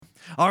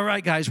All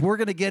right, guys, we're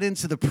going to get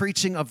into the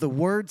preaching of the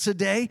Word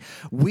today.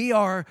 We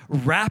are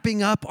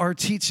wrapping up our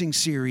teaching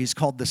series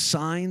called The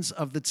Signs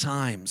of the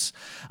Times.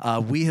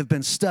 We have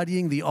been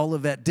studying the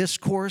Olivet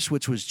Discourse,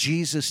 which was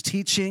Jesus'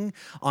 teaching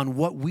on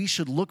what we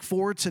should look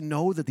forward to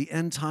know that the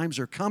end times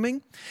are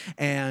coming.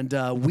 And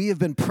we have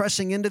been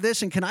pressing into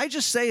this. And can I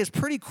just say, it's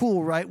pretty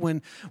cool, right?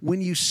 When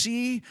you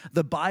see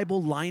the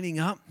Bible lining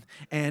up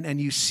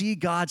and you see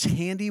God's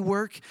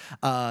handiwork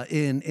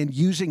in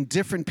using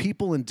different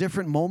people in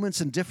different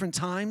moments and different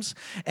times.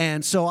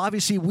 And so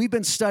obviously we've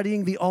been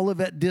studying the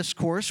Olivet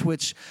Discourse,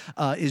 which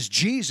is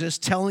Jesus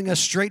telling us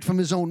straight from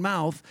his own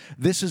mouth,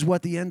 this is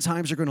what the end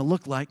times are going to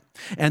look like.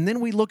 And then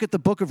we look at the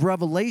book of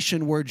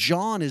Revelation, where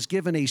John is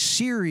given a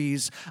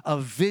series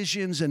of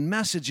visions and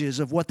messages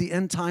of what the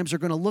end times are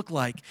going to look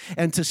like,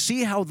 and to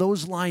see how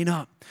those line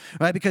up,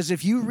 right? Because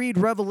if you read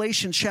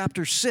Revelation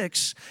chapter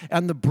 6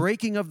 and the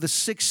breaking of the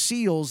 6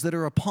 seals that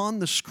are upon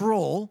the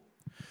scroll,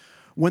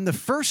 when the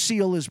first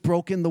seal is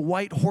broken, the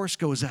white horse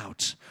goes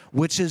out,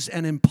 which is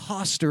an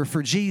imposter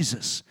for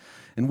Jesus.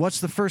 And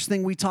what's the first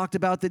thing we talked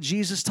about that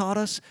Jesus taught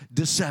us?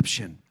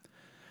 Deception.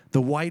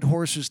 The white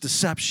horse is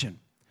deception.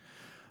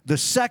 The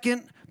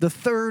second, the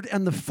third,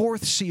 and the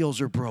fourth seals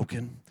are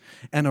broken,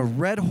 and a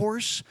red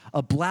horse,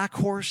 a black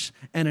horse,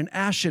 and an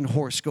ashen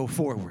horse go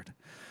forward.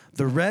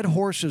 The red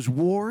horse is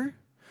war,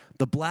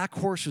 the black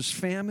horse is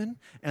famine,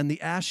 and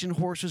the ashen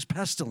horse is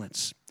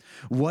pestilence.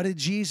 What did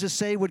Jesus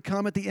say would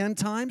come at the end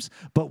times?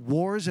 But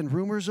wars and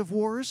rumors of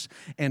wars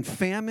and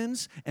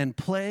famines and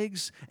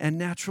plagues and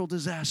natural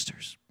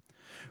disasters,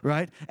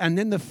 right? And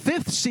then the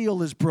fifth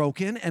seal is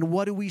broken, and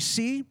what do we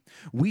see?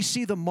 We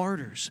see the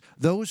martyrs,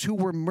 those who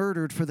were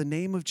murdered for the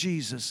name of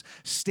Jesus,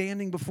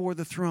 standing before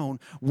the throne,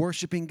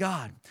 worshiping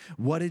God.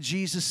 What did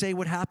Jesus say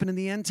would happen in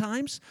the end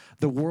times?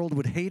 The world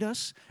would hate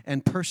us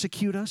and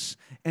persecute us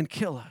and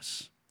kill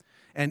us.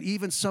 And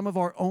even some of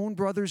our own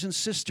brothers and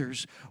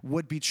sisters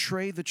would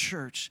betray the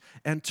church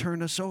and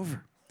turn us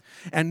over.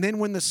 And then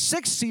when the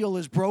sixth seal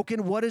is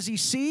broken, what does he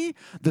see?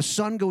 The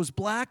sun goes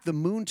black, the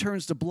moon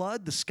turns to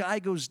blood, the sky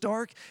goes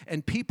dark,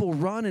 and people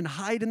run and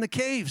hide in the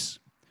caves.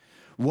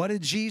 What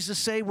did Jesus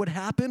say would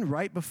happen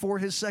right before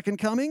his second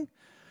coming?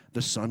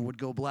 The sun would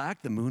go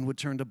black, the moon would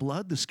turn to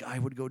blood, the sky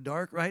would go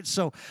dark, right?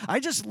 So I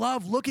just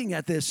love looking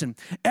at this, and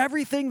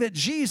everything that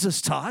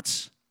Jesus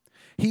taught,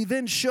 he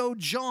then showed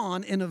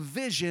John in a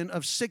vision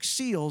of 6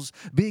 seals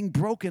being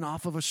broken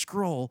off of a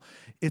scroll.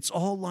 It's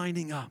all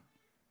lining up.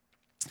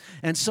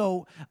 And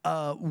so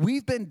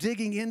we've been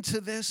digging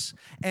into this.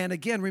 And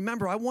again,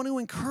 remember, I want to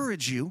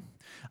encourage you.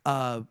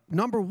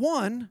 Number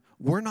one,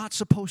 we're not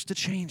supposed to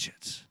change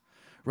it,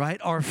 right?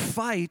 Our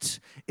fight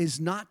is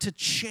not to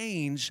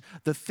change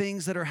the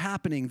things that are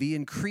happening, the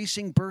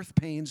increasing birth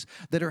pains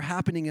that are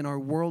happening in our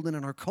world and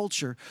in our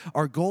culture.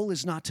 Our goal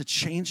is not to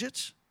change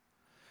it.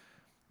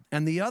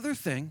 And the other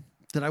thing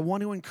that I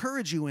want to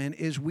encourage you in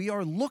is we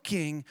are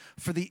looking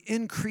for the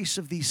increase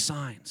of these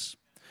signs.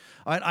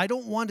 All right, I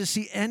don't want to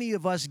see any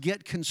of us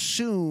get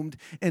consumed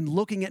in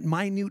looking at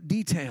minute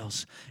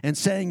details and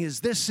saying, is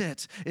this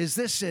it? Is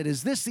this it?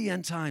 Is this the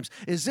end times?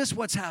 Is this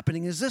what's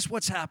happening? Is this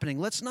what's happening?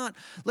 Let's not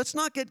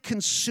get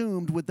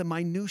consumed with the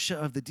minutia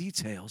of the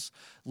details.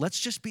 Let's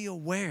just be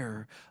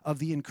aware of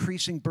the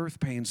increasing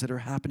birth pains that are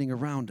happening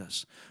around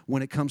us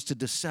when it comes to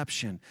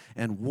deception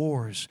and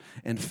wars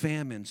and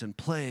famines and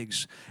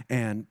plagues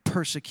and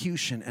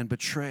persecution and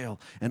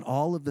betrayal and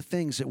all of the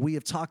things that we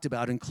have talked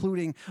about,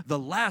 including the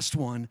last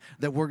one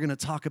that we're going to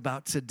talk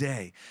about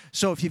today.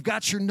 So if you've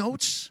got your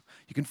notes,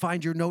 you can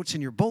find your notes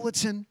in your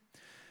bulletin.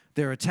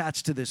 They're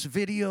attached to this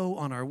video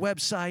on our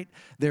website.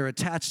 They're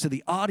attached to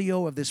the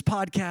audio of this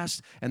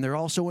podcast, and they're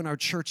also in our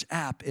church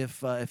app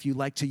if you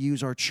like to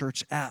use our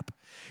church app.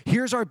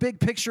 Here's our big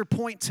picture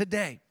point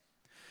today,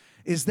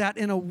 is that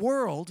in a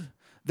world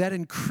that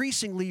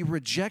increasingly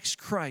rejects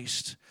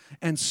Christ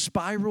and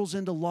spirals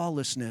into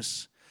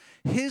lawlessness,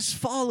 his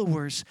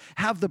followers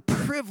have the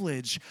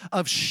privilege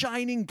of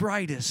shining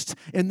brightest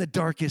in the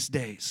darkest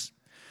days.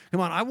 Come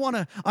on, I want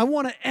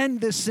to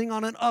end this thing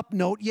on an up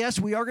note. Yes,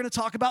 we are going to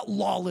talk about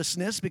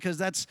lawlessness because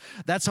that's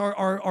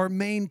our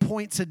main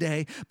point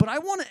today. But I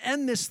want to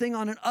end this thing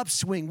on an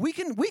upswing. We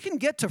can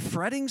get to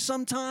fretting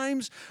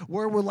sometimes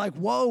where we're like,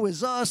 woe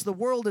is us, the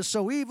world is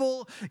so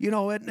evil. You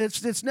know,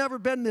 it's never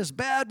been this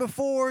bad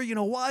before. You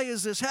know, why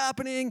is this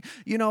happening?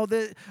 You know,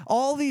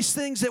 all these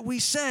things that we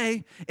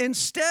say.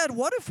 Instead,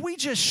 what if we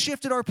just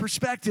shifted our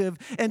perspective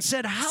and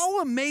said, how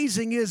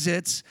amazing is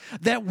it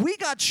that we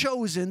got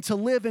chosen to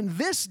live in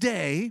this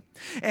day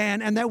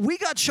and that we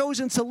got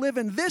chosen to live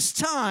in this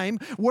time,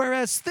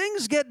 whereas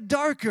things get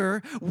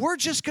darker, we're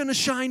just going to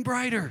shine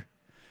brighter.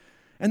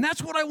 And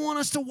that's what I want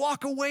us to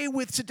walk away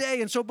with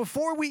today. And so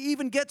before we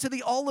even get to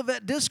the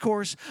Olivet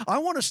Discourse, I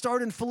want to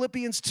start in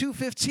Philippians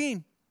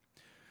 2:15.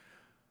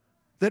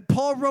 That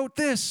Paul wrote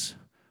this,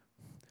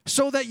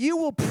 so that you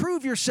will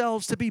prove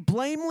yourselves to be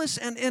blameless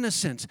and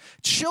innocent,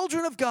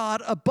 children of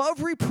God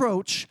above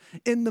reproach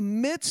in the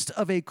midst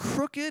of a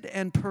crooked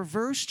and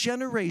perverse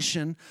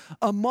generation,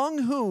 among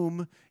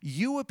whom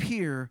you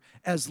appear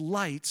as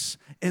lights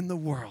in the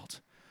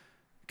world.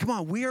 Come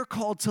on, we are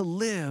called to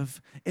live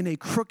in a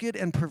crooked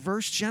and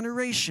perverse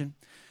generation,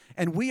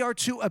 and we are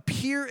to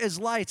appear as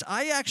lights.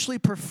 I actually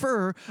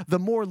prefer the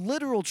more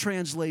literal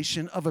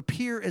translation of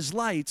appear as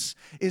lights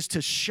is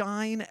to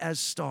shine as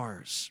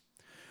stars.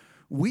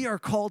 We are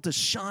called to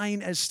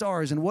shine as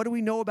stars. And what do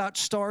we know about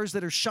stars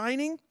that are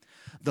shining?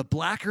 The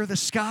blacker the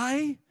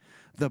sky,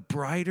 the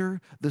brighter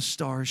the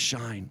stars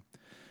shine.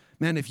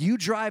 Man, if you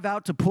drive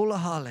out to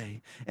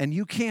Pulahale and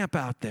you camp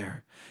out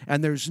there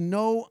and there's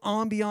no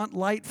ambient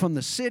light from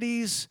the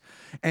cities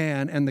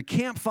and the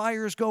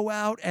campfires go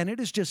out and it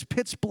is just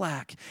pitch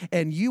black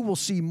and you will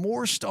see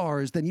more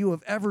stars than you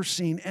have ever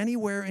seen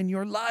anywhere in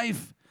your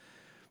life,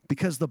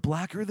 because the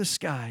blacker the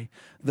sky,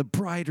 the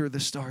brighter the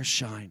stars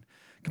shine.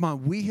 Come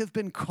on, we have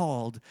been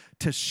called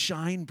to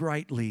shine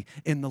brightly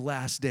in the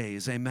last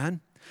days. Amen?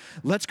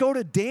 Let's go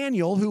to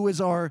Daniel, who is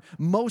our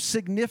most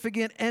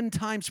significant end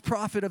times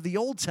prophet of the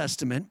Old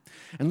Testament,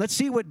 and let's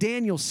see what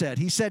Daniel said.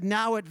 He said,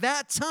 "Now at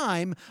that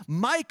time,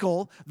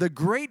 Michael, the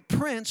great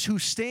prince who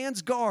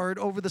stands guard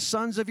over the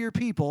sons of your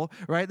people,"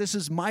 right? This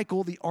is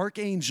Michael, the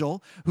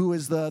archangel, who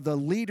is the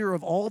leader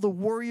of all the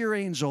warrior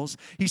angels.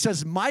 He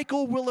says,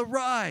 "Michael will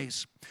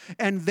arise,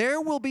 and there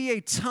will be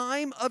a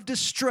time of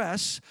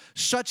distress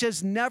such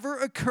as never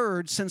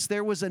occurred since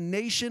there was a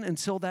nation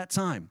until that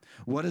time."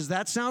 What does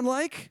that sound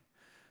like?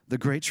 The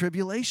Great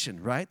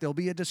Tribulation, right? There'll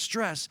be a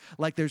distress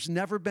like there's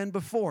never been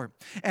before.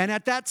 "And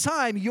at that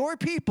time, your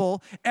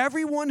people,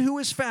 everyone who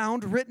is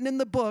found written in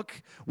the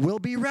book, will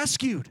be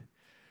rescued,"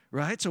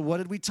 right? So what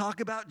did we talk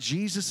about?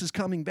 Jesus is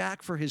coming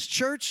back for his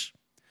church.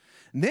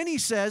 And then he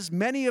says,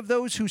 "Many of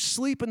those who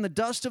sleep in the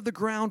dust of the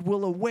ground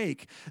will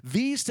awake,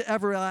 these to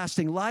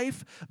everlasting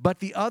life, but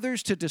the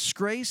others to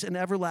disgrace and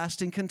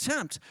everlasting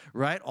contempt,"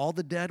 right? All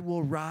the dead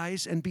will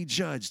rise and be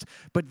judged.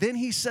 But then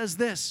he says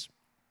this,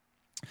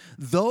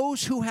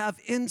 "Those who have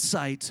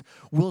insight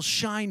will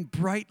shine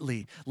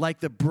brightly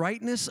like the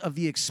brightness of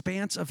the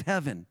expanse of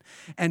heaven,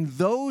 and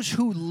those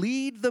who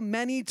lead the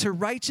many to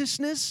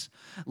righteousness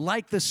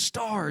like the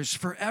stars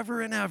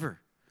forever and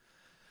ever."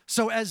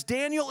 So as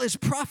Daniel is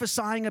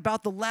prophesying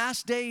about the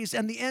last days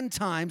and the end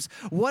times,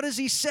 what does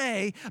he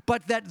say?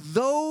 But that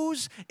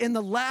those in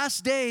the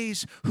last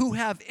days who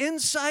have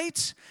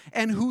insight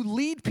and who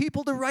lead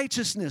people to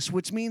righteousness,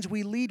 which means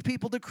we lead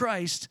people to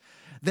Christ,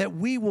 that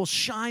we will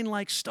shine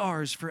like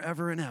stars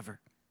forever and ever.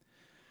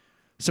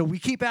 So we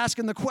keep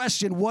asking the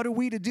question, what are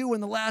we to do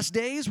in the last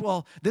days?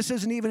 Well, this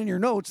isn't even in your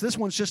notes. This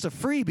one's just a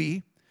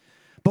freebie.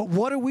 But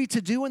what are we to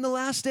do in the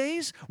last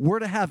days? We're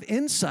to have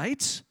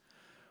insights.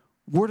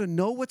 We're to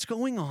know what's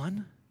going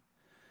on.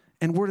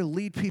 And we're to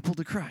lead people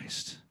to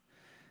Christ.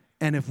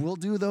 And if we'll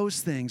do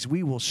those things,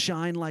 we will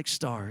shine like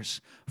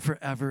stars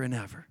forever and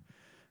ever.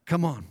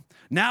 Come on.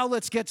 Now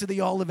let's get to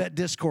the Olivet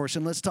Discourse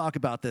and let's talk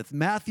about this.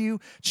 Matthew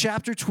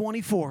chapter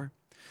 24,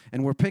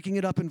 and we're picking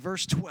it up in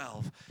verse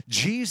 12.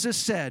 Jesus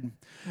said,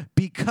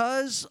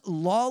 "Because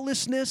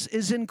lawlessness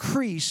is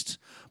increased,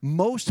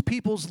 most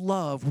people's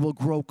love will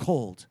grow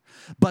cold.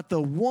 But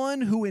the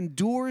one who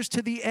endures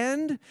to the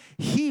end,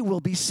 he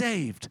will be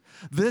saved.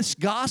 This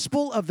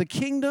gospel of the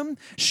kingdom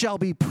shall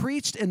be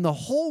preached in the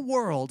whole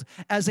world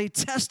as a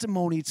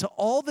testimony to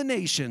all the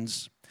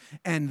nations,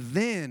 and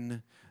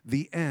then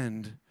the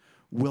end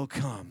will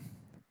come."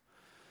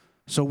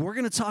 So we're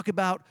going to talk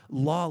about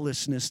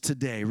lawlessness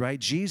today, right?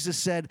 Jesus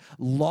said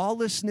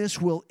lawlessness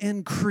will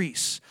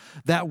increase.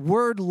 That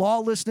word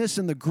lawlessness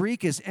in the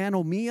Greek is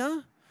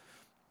anomia,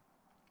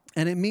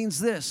 and it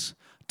means this: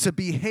 to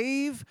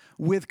behave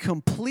with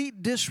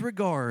complete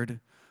disregard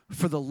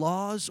for the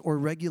laws or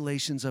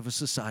regulations of a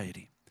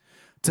society.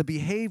 To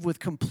behave with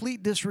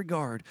complete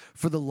disregard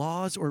for the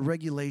laws or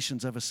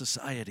regulations of a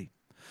society.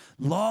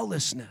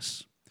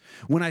 Lawlessness.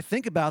 When I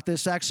think about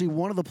this, actually,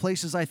 one of the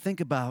places I think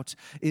about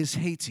is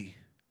Haiti.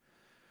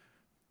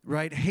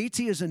 Right?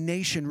 Haiti is a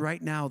nation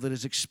right now that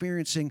is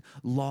experiencing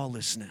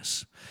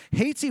lawlessness.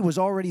 Haiti was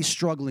already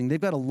struggling.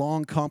 They've got a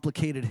long,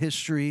 complicated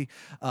history,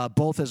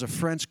 both as a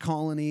French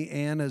colony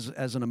and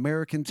as an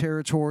American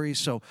territory.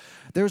 So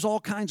there's all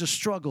kinds of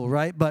struggle,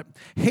 right? But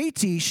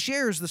Haiti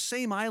shares the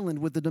same island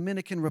with the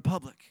Dominican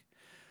Republic.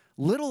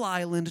 Little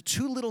island,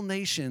 two little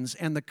nations,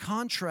 and the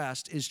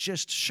contrast is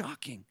just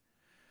shocking.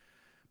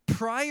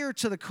 Prior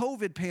to the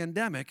COVID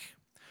pandemic,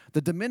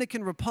 the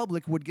Dominican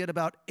Republic would get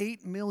about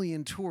 8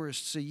 million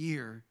tourists a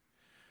year,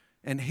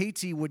 and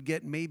Haiti would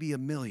get maybe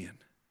 1 million.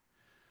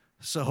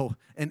 So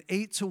an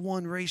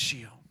 8-to-1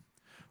 ratio.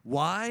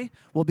 Why?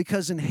 Well,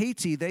 because in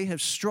Haiti, they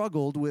have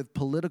struggled with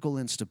political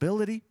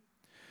instability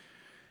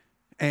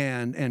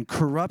and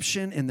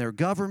corruption in their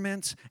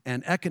government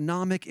and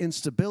economic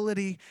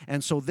instability.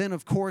 And so then,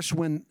 of course,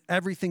 when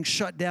everything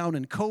shut down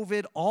in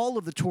COVID, all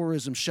of the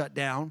tourism shut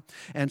down.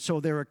 And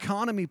so their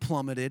economy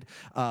plummeted.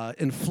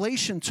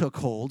 Inflation took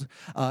hold.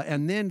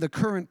 And then the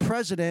current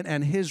president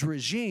and his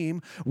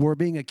regime were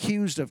being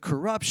accused of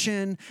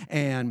corruption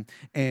and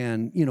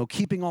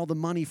keeping all the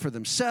money for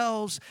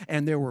themselves.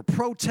 And there were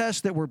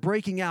protests that were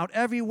breaking out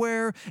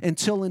everywhere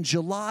until in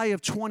July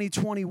of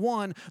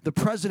 2021, the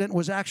president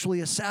was actually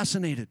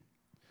assassinated.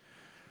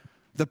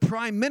 The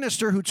prime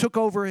minister who took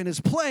over in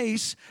his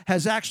place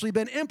has actually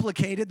been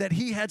implicated that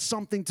he had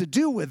something to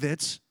do with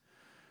it.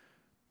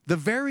 The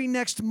very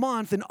next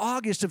month, in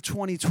August of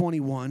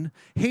 2021,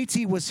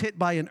 Haiti was hit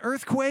by an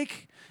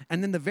earthquake,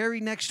 and then the very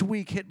next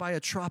week hit by a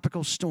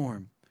tropical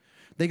storm.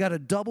 They got a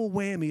double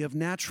whammy of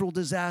natural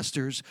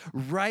disasters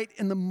right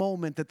in the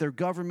moment that their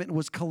government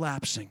was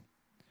collapsing.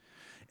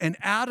 And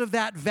out of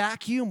that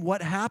vacuum,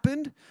 what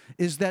happened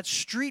is that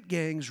street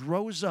gangs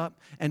rose up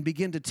and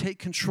began to take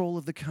control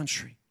of the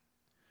country.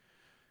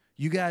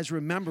 You guys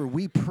remember,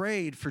 we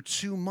prayed for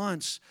 2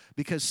 months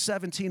because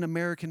 17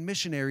 American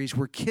missionaries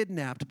were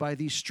kidnapped by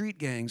these street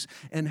gangs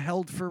and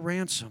held for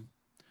ransom.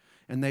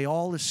 And they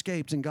all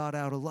escaped and got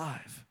out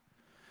alive.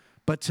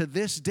 But to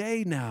this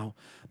day now,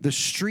 the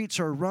streets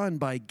are run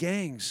by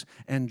gangs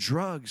and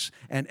drugs,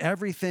 and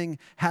everything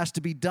has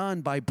to be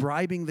done by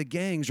bribing the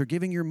gangs or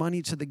giving your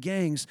money to the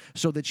gangs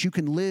so that you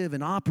can live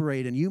and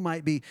operate, and you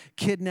might be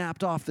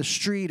kidnapped off the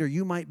street or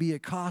you might be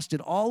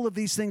accosted. All of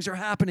these things are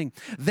happening.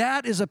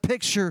 That is a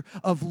picture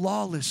of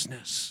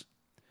lawlessness.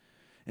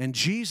 And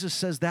Jesus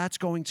says that's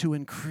going to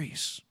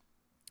increase.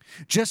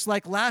 Just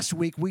like last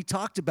week, we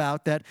talked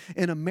about that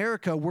in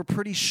America, we're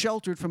pretty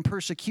sheltered from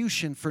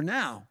persecution for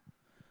now.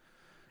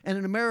 And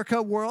in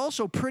America, we're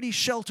also pretty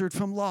sheltered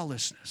from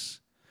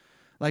lawlessness.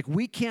 Like,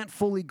 we can't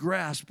fully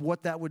grasp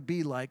what that would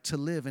be like to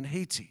live in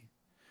Haiti.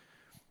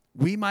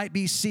 We might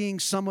be seeing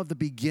some of the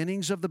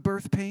beginnings of the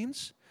birth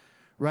pains,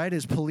 right?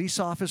 As police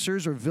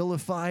officers are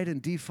vilified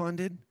and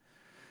defunded.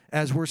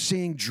 As we're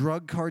seeing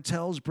drug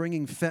cartels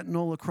bringing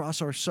fentanyl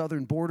across our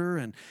southern border,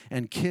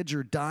 and kids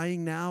are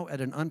dying now at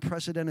an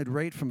unprecedented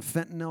rate from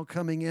fentanyl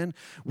coming in.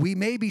 We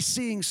may be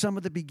seeing some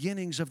of the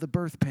beginnings of the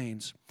birth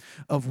pains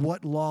of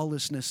what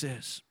lawlessness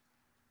is.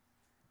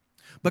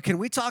 But can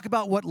we talk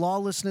about what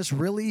lawlessness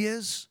really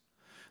is?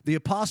 The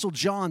Apostle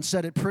John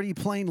said it pretty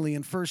plainly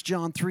in 1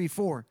 John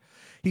 3:4.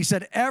 He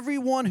said,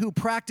 everyone who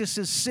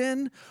practices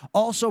sin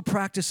also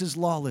practices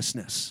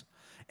lawlessness.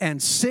 And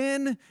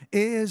sin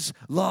is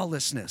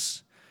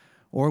lawlessness.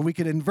 Or we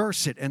could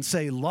inverse it and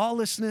say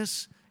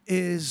lawlessness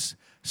is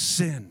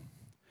sin.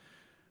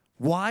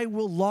 Why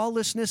will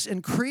lawlessness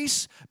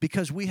increase?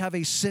 Because we have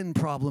a sin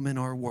problem in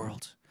our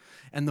world.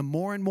 And the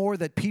more and more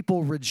that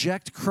people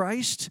reject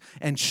Christ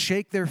and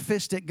shake their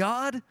fist at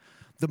God,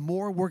 the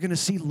more we're going to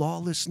see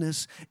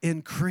lawlessness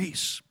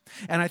increase.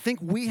 And I think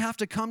we have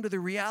to come to the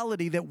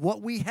reality that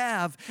what we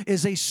have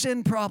is a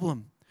sin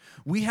problem.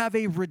 We have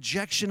a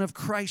rejection of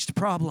Christ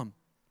problem.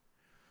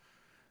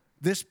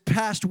 This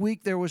past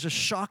week, there was a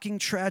shocking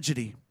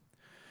tragedy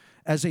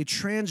as a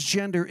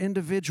transgender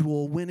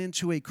individual went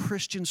into a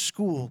Christian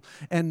school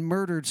and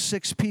murdered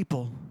 6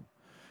 people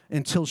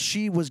until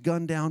she was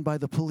gunned down by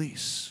the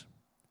police.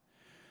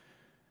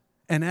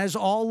 And as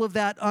all of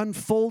that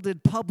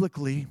unfolded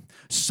publicly,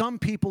 some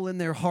people in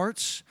their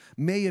hearts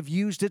may have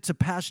used it to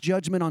pass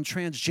judgment on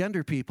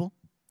transgender people.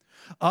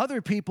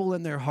 Other people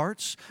in their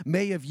hearts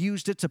may have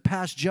used it to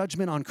pass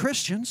judgment on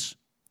Christians.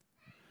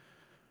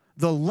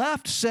 The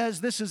left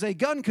says this is a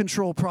gun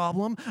control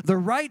problem. The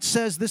right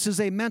says this is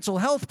a mental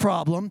health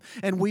problem.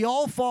 And we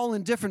all fall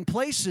in different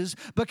places.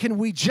 But can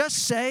we just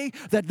say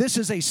that this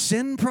is a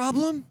sin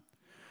problem?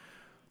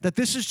 That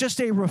this is just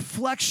a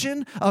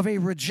reflection of a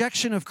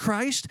rejection of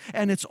Christ,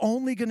 and it's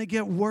only going to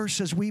get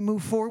worse as we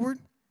move forward?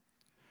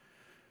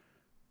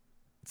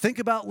 Think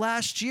about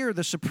last year,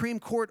 the Supreme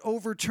Court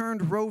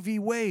overturned Roe v.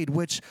 Wade,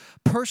 which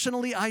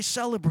personally I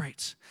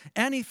celebrate.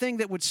 Anything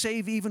that would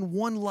save even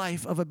one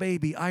life of a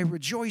baby, I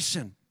rejoice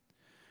in.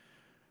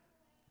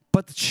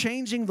 But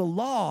changing the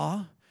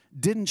law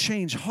didn't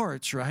change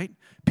hearts, right?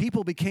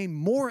 People became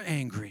more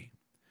angry.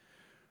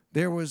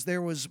 There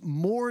was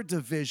more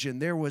division.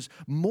 There was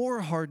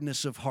more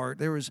hardness of heart.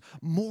 There was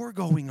more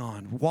going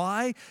on.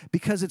 Why?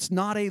 Because it's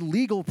not a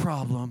legal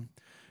problem.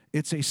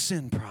 It's a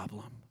sin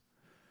problem.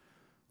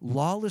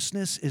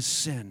 Lawlessness is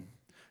sin.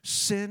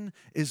 Sin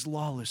is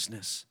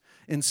lawlessness.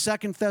 In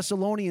 2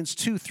 Thessalonians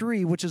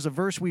 2:3, which is a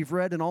verse we've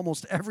read in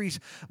almost every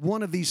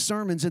one of these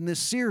sermons in this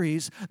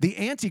series, the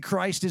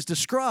Antichrist is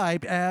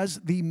described as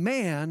the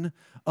man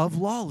of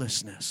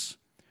lawlessness.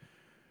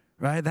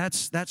 Right?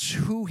 That's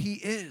who he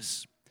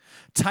is.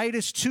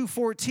 Titus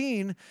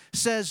 2:14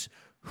 says,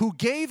 who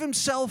gave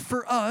himself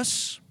for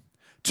us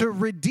to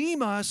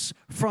redeem us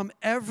from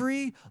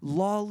every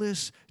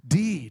lawless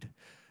deed.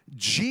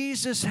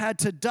 Jesus had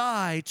to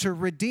die to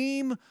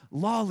redeem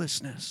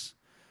lawlessness.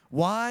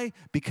 Why?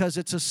 Because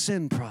it's a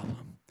sin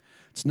problem.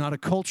 It's not a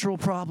cultural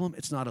problem.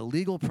 It's not a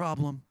legal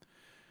problem.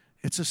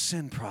 It's a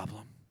sin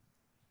problem.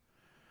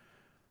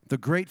 The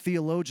great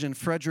theologian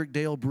Frederick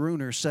Dale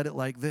Bruner said it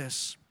like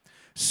this: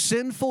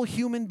 sinful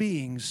human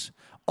beings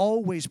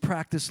always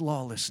practice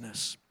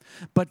lawlessness,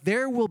 but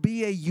there will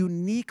be a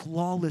unique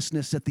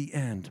lawlessness at the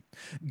end.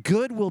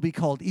 Good will be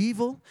called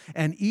evil,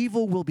 and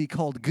evil will be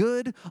called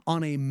good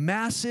on a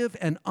massive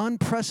and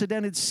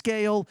unprecedented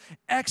scale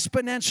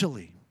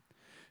exponentially.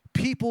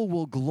 People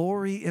will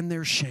glory in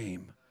their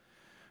shame.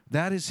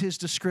 That is his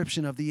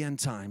description of the end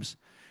times.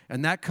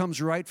 And that comes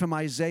right from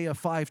Isaiah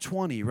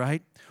 5:20,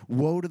 right?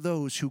 Woe to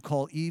those who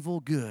call evil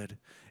good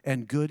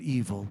and good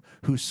evil,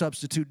 who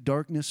substitute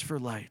darkness for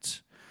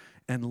light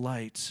and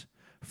light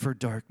for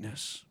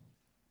darkness.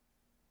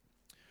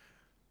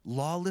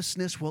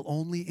 Lawlessness will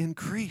only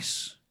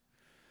increase,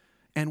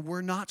 and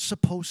we're not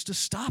supposed to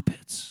stop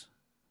it.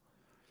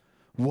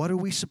 What are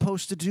we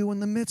supposed to do in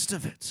the midst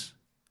of it?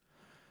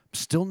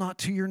 Still not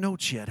to your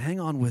notes yet.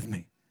 Hang on with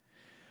me.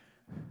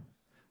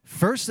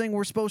 First thing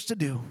we're supposed to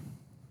do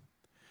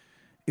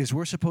is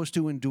we're supposed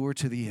to endure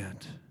to the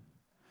end.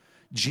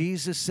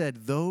 Jesus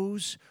said,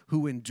 those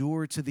who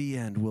endure to the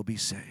end will be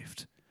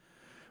saved.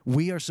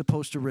 We are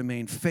supposed to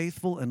remain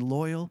faithful and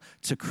loyal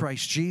to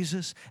Christ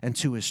Jesus and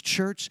to his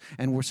church,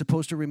 and we're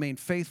supposed to remain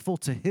faithful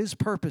to his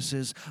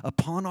purposes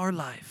upon our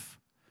life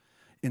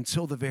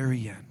until the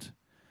very end.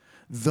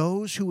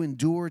 Those who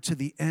endure to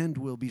the end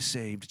will be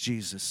saved,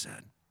 Jesus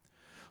said.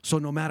 So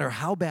no matter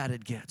how bad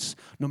it gets,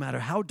 no matter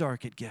how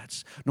dark it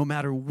gets, no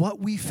matter what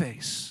we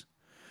face,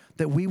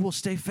 that we will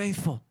stay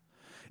faithful.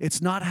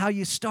 It's not how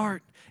you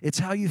start, it's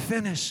how you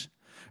finish,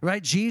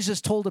 right?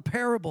 Jesus told a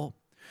parable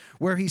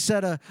where he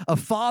said a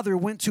father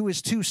went to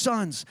his two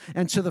sons,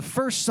 and to the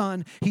first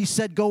son, he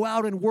said, go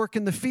out and work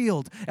in the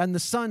field. And the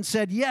son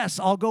said, yes,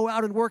 I'll go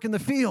out and work in the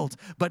field.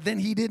 But then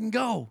he didn't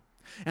go.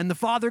 And the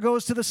father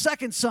goes to the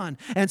second son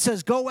and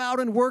says, go out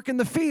and work in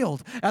the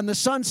field. And the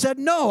son said,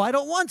 no, I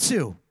don't want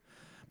to.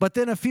 But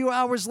then a few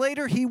hours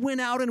later, he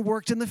went out and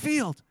worked in the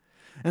field.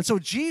 And so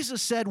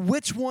Jesus said,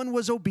 which one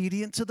was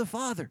obedient to the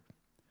Father?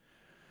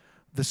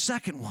 The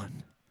second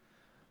one.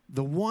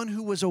 The one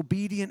who was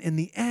obedient in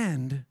the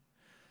end,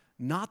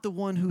 not the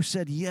one who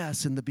said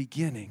yes in the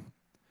beginning.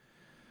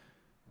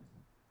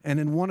 And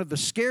in one of the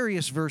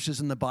scariest verses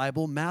in the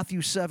Bible,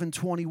 Matthew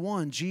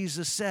 7:21,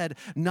 Jesus said,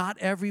 not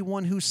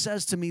everyone who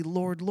says to me,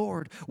 Lord,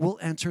 Lord, will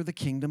enter the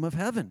kingdom of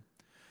heaven.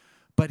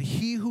 But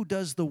he who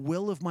does the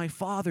will of my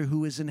Father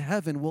who is in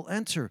heaven will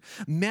enter.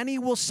 Many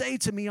will say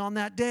to me on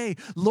that day,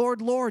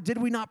 Lord, Lord, did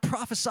we not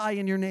prophesy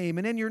in your name,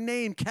 and in your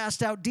name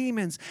cast out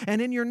demons,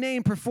 and in your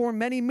name perform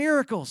many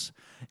miracles?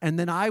 And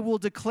then I will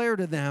declare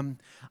to them,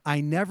 I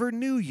never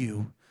knew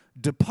you.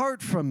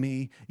 Depart from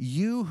me,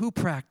 you who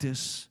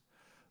practice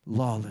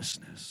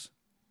lawlessness.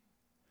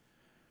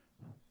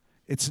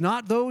 It's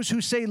not those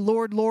who say,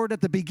 Lord, Lord, at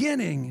the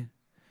beginning.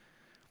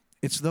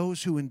 It's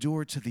those who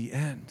endure to the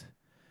end,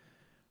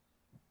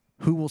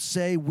 who will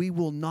say, we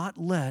will not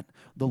let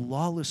the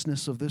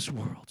lawlessness of this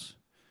world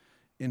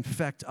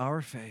infect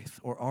our faith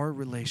or our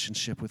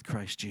relationship with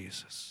Christ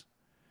Jesus.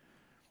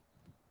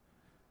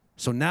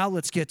 So now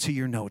let's get to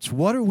your notes.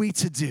 What are we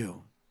to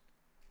do?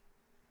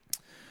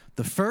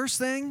 The first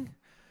thing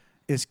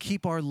is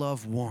keep our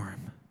love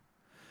warm.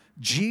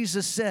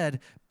 Jesus said,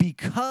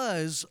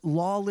 because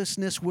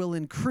lawlessness will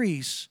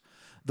increase,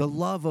 the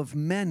love of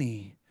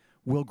many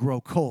will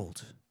grow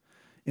cold.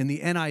 In the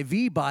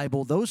NIV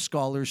Bible, those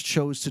scholars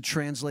chose to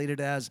translate it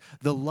as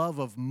the love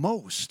of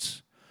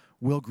most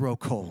will grow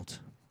cold.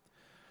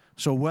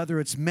 So whether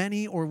it's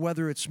many or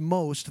whether it's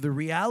most, the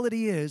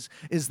reality is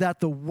that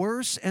the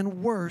worse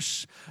and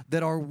worse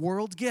that our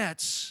world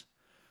gets,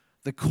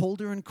 the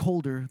colder and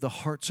colder the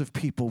hearts of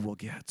people will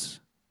get.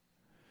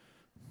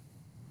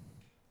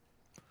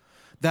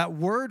 That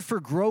word for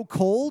grow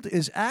cold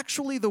is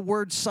actually the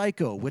word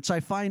psycho, which I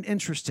find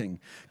interesting.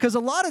 Because a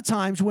lot of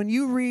times when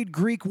you read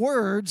Greek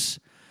words,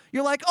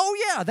 you're like, oh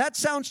yeah, that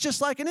sounds just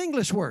like an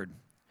English word.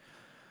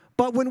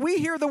 But when we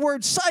hear the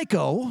word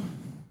psycho,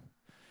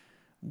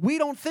 we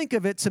don't think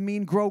of it to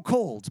mean grow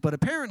cold. But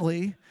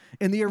apparently,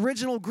 in the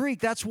original Greek,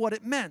 that's what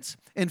it meant.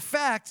 In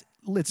fact,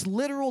 its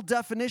literal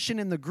definition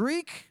in the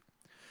Greek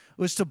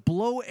was to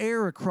blow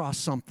air across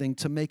something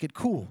to make it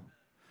cool.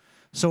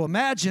 So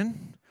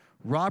imagine,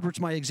 Robert's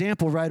my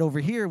example right over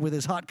here with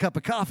his hot cup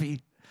of coffee.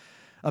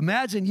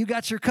 Imagine you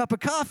got your cup of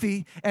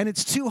coffee and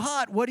it's too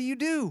hot. What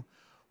do?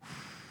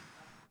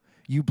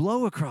 You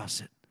blow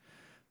across it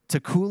to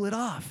cool it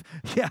off.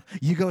 Yeah,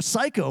 you go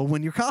psycho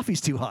when your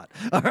coffee's too hot.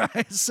 All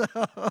right, so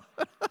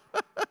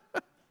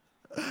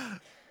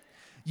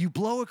you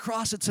blow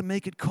across it to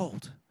make it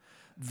cold.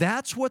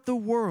 That's what the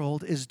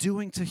world is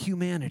doing to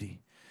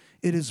humanity.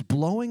 It is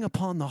blowing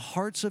upon the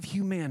hearts of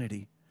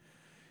humanity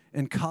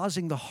and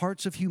causing the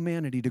hearts of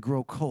humanity to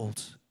grow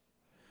cold.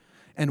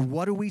 And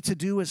what are we to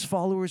do as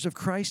followers of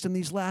Christ in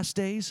these last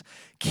days?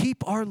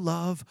 Keep our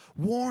love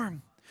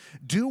warm.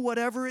 Do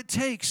whatever it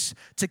takes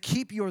to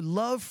keep your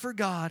love for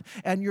God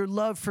and your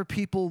love for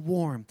people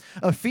warm.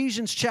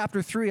 Ephesians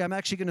chapter 3, I'm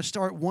actually going to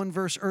start one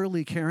verse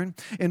early, Karen.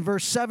 In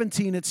verse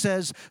 17, it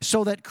says,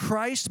 so that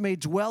Christ may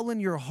dwell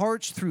in your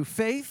hearts through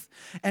faith,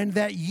 and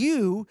that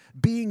you,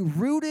 being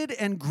rooted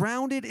and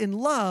grounded in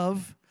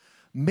love,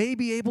 may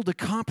be able to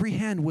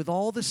comprehend with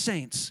all the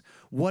saints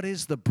what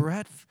is the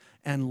breadth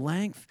and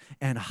length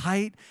and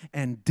height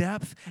and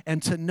depth,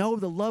 and to know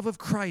the love of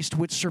Christ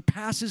which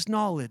surpasses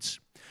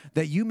knowledge,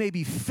 that you may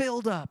be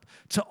filled up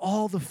to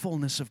all the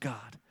fullness of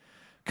God.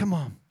 Come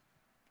on.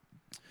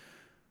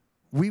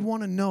 We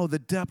want to know the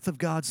depth of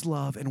God's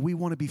love, and we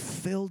want to be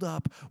filled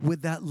up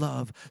with that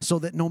love so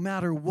that no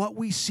matter what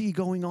we see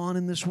going on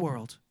in this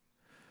world,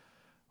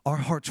 our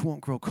hearts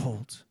won't grow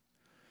cold.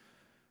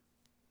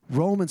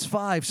 Romans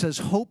 5 says,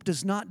 hope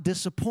does not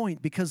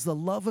disappoint because the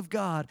love of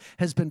God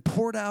has been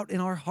poured out in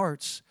our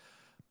hearts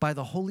by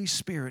the Holy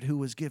Spirit who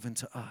was given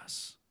to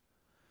us.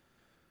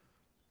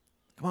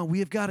 Come on, we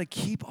have got to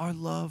keep our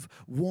love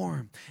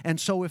warm. And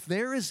so if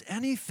there is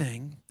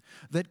anything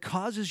that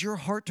causes your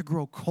heart to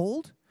grow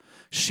cold,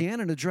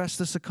 Shannon addressed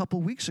this a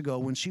couple weeks ago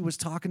when she was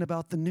talking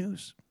about the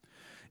news.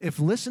 If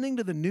listening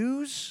to the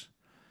news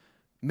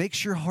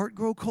makes your heart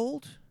grow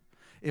cold,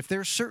 if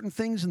there's certain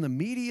things in the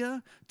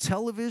media,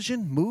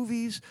 television,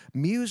 movies,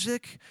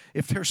 music,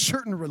 if there's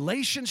certain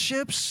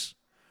relationships,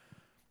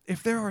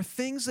 if there are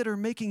things that are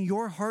making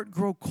your heart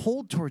grow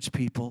cold towards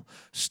people,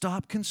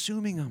 stop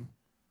consuming them.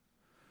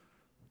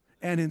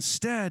 And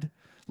instead,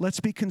 let's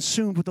be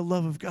consumed with the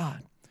love of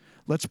God.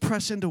 Let's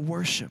press into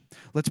worship.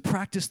 Let's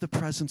practice the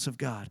presence of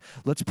God.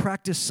 Let's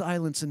practice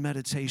silence and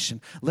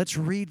meditation. Let's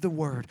read the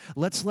Word.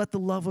 Let's let the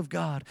love of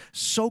God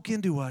soak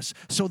into us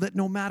so that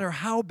no matter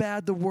how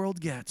bad the world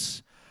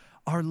gets,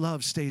 our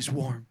love stays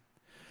warm.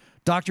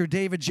 Dr.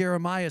 David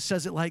Jeremiah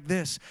says it like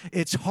this: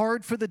 it's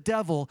hard for the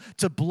devil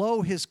to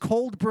blow his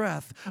cold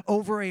breath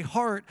over a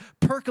heart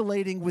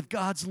percolating with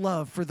God's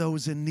love for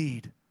those in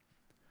need.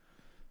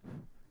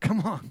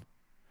 Come on.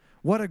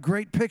 What a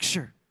great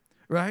picture,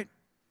 right?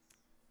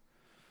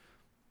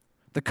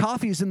 The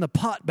coffee's in the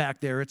pot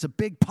back there. It's a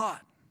big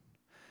pot.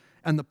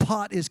 And the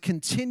pot is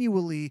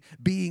continually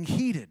being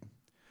heated.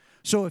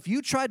 So if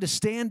you tried to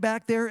stand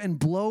back there and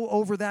blow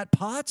over that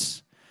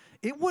pot,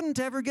 it wouldn't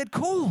ever get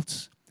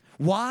cold.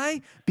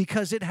 Why?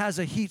 Because it has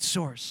a heat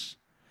source.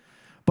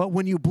 But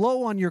when you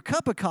blow on your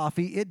cup of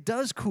coffee, it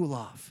does cool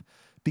off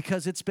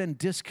because it's been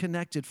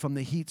disconnected from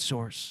the heat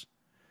source.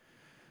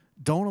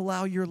 Don't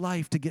allow your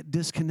life to get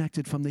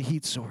disconnected from the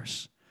heat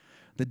source.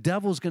 The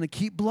devil's going to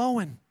keep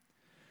blowing.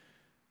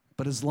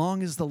 But as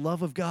long as the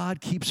love of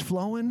God keeps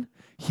flowing,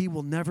 he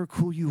will never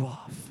cool you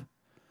off.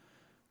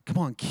 Come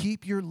on,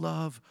 keep your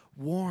love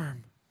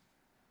warm.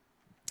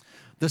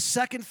 The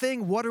second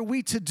thing, what are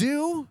we to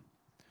do?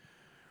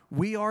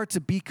 We are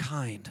to be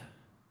kind.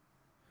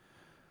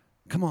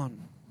 Come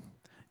on.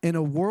 In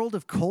a world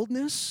of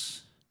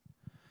coldness,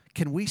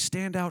 can we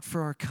stand out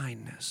for our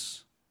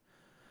kindness?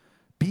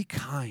 Be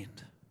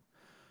kind.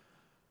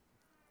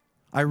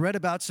 I read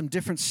about some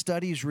different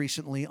studies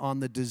recently on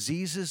the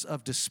diseases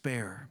of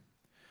despair.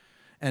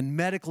 And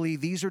medically,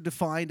 these are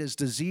defined as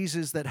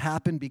diseases that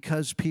happen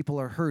because people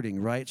are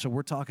hurting, right? So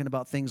we're talking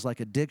about things like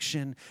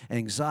addiction,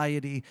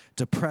 anxiety,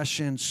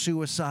 depression,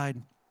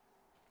 suicide.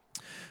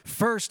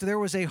 First, there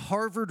was a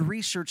Harvard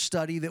research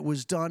study that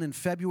was done in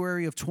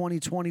February of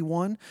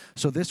 2021.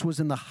 So this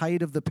was in the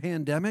height of the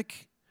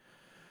pandemic,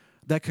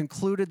 that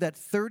concluded that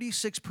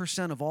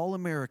 36% of all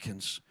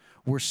Americans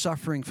were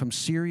suffering from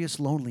serious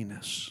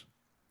loneliness.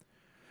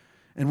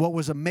 And what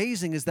was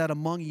amazing is that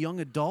among young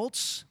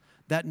adults,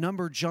 that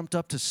number jumped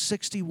up to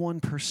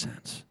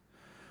 61%.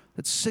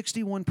 That's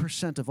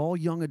 61% of all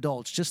young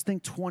adults, just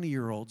think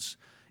 20-year-olds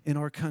in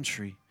our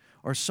country,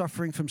 are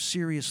suffering from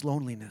serious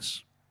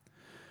loneliness.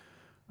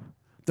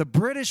 The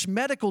British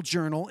Medical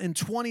Journal in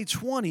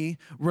 2020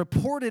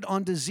 reported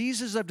on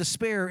diseases of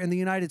despair in the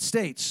United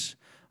States.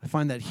 I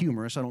find that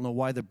humorous. I don't know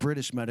why the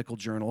British Medical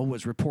Journal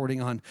was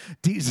reporting on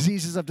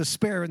diseases of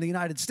despair in the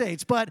United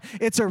States, but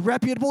it's a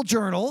reputable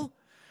journal.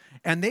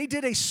 And they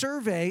did a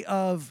survey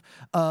of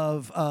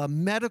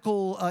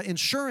medical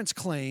insurance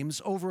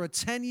claims over a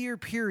 10-year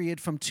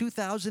period from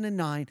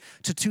 2009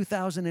 to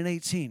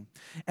 2018.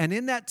 And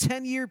in that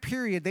 10-year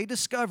period, they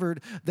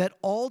discovered that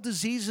all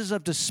diseases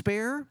of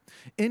despair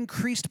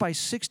increased by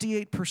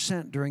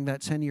 68% during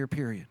that 10-year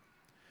period.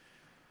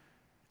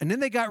 And then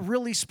they got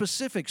really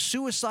specific.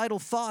 Suicidal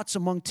thoughts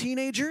among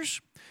teenagers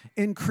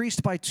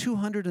increased by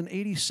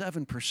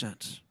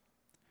 287%.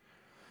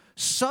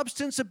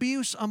 Substance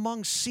abuse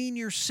among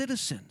senior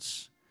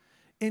citizens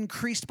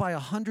increased by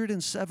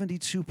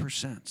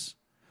 172%.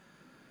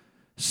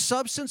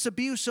 Substance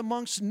abuse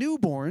amongst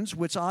newborns,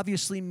 which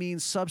obviously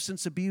means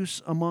substance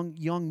abuse among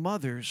young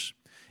mothers,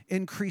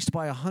 increased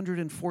by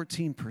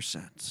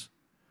 114%.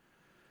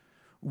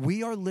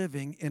 We are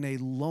living in a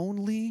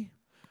lonely,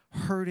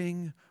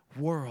 hurting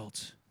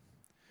world.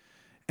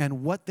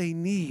 And what they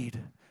need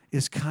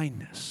is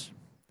kindness.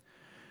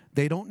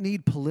 They don't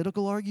need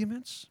political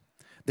arguments.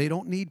 They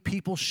don't need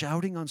people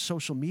shouting on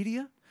social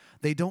media.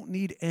 They don't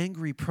need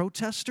angry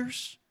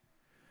protesters.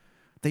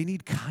 They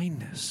need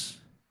kindness.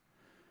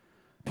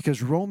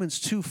 Because Romans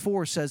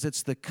 2:4 says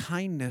it's the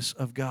kindness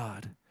of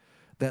God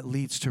that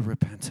leads to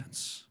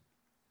repentance.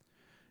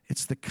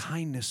 It's the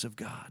kindness of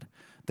God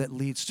that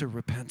leads to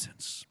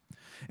repentance.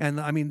 And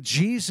I mean,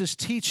 Jesus'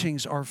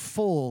 teachings are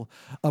full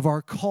of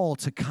our call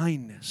to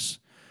kindness,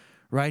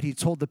 right? He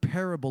told the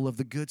parable of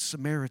the Good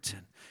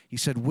Samaritan. He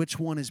said, which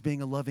one is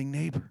being a loving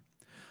neighbor?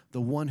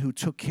 The one who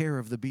took care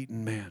of the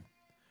beaten man.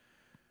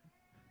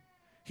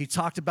 He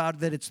talked about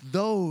that it's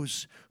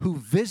those who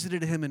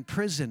visited him in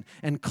prison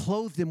and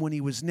clothed him when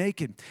he was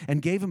naked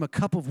and gave him a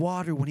cup of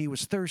water when he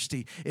was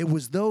thirsty. It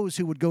was those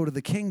who would go to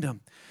the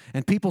kingdom.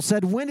 And people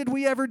said, when did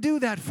we ever do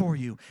that for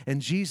you?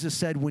 And Jesus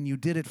said, when you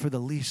did it for the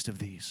least of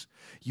these,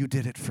 you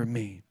did it for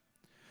me.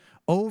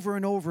 Over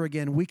and over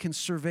again, we can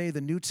survey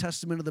the New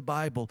Testament of the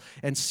Bible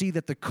and see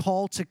that the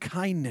call to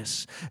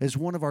kindness is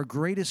one of our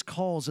greatest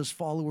calls as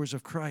followers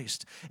of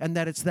Christ, and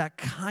that it's that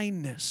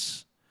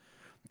kindness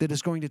that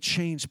is going to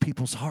change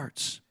people's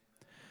hearts.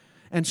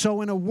 And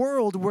so in a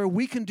world where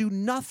we can do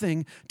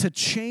nothing to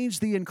change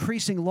the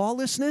increasing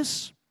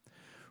lawlessness,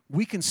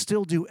 we can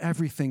still do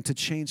everything to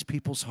change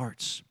people's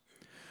hearts.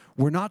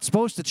 We're not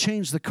supposed to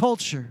change the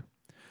culture.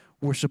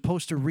 We're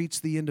supposed to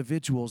reach the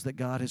individuals that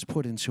God has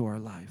put into our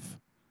life.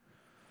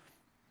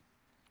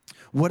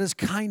 What does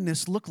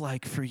kindness look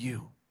like for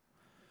you?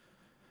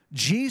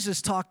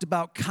 Jesus talked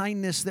about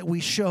kindness that we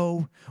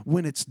show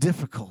when it's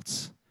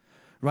difficult.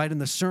 Right in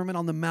the Sermon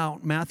on the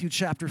Mount, Matthew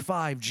chapter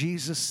 5,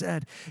 Jesus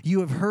said,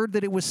 you have heard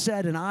that it was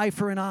said, an eye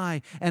for an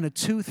eye and a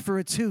tooth for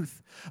a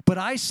tooth. But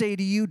I say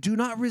to you, do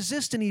not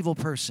resist an evil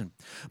person.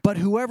 But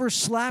whoever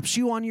slaps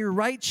you on your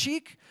right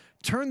cheek,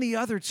 turn the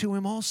other to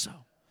him also.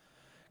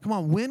 Come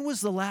on, when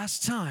was the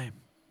last time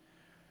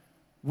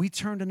we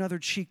turned another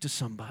cheek to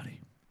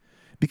somebody?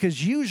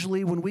 Because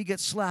usually when we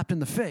get slapped in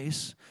the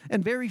face,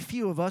 and very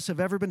few of us have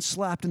ever been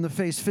slapped in the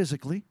face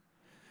physically,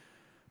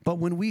 but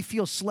when we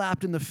feel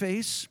slapped in the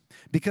face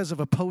because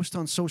of a post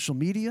on social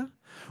media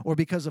or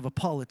because of a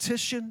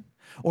politician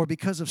or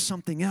because of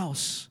something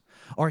else,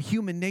 our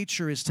human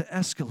nature is to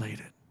escalate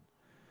it.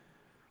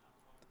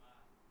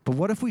 But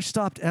what if we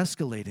stopped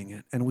escalating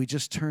it and we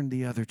just turned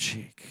the other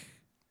cheek?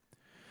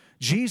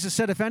 Jesus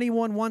said, if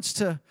anyone wants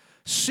to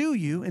sue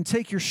you and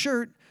take your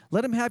shirt,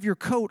 let him have your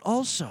coat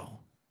also.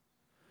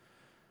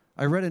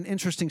 I read an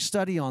interesting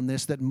study on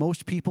this, that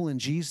most people in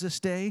Jesus'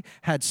 day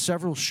had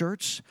several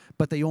shirts,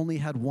 but they only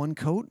had one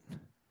coat.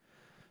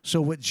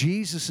 So what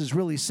Jesus is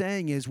really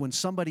saying is when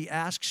somebody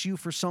asks you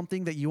for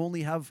something that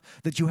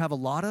you have a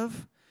lot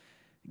of,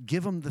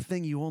 give them the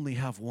thing you only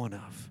have one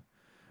of.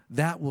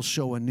 That will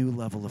show a new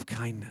level of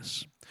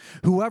kindness.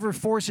 Whoever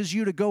forces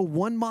you to go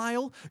 1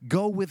 mile,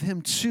 go with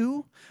him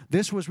 2.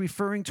 This was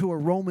referring to a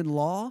Roman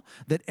law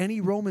that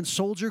any Roman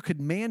soldier could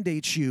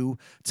mandate you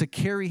to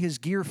carry his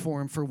gear for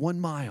him for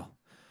 1 mile.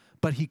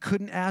 But he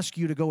couldn't ask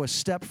you to go a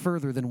step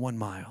further than 1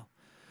 mile.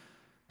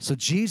 So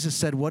Jesus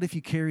said, what if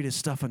you carried his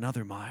stuff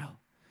another mile?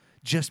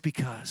 Just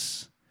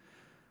because.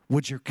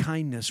 Would your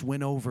kindness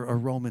win over a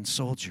Roman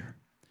soldier?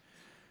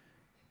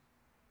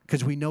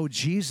 Because we know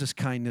Jesus'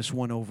 kindness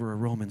won over a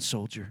Roman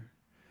soldier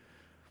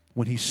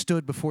when he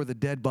stood before the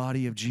dead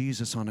body of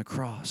Jesus on a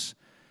cross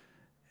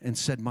and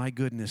said, my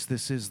goodness,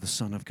 this is the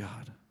Son of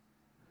God.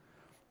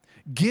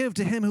 Give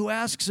to him who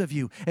asks of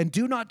you, and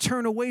do not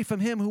turn away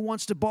from him who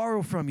wants to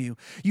borrow from you.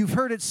 You've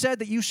heard it said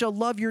that you shall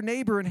love your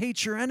neighbor and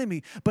hate your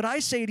enemy. But I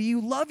say to you,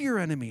 love your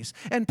enemies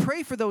and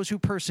pray for those who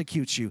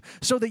persecute you,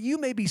 so that you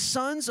may be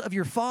sons of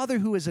your Father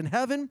who is in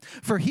heaven.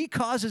 For he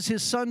causes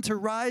his sun to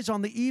rise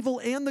on the evil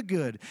and the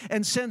good,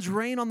 and sends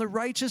rain on the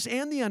righteous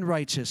and the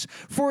unrighteous.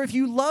 For if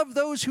you love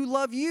those who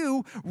love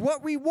you,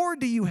 what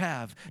reward do you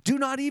have? Do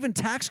not even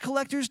tax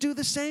collectors do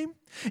the same?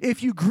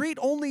 If you greet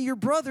only your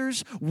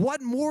brothers,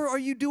 what more are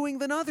you doing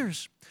than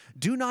others?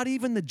 Do not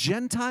even the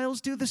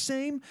Gentiles do the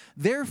same?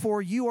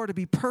 Therefore, you are to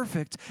be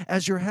perfect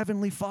as your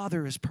heavenly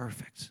Father is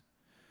perfect.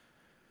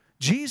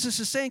 Jesus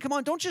is saying, come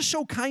on, don't just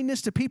show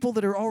kindness to people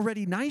that are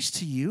already nice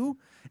to you.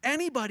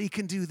 Anybody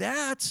can do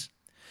that.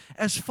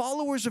 As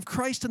followers of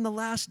Christ in the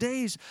last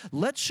days,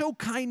 let's show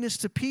kindness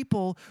to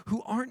people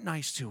who aren't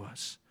nice to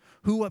us,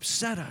 who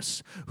upset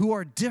us, who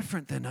are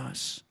different than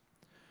us,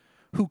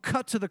 who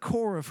cut to the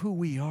core of who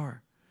we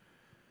are.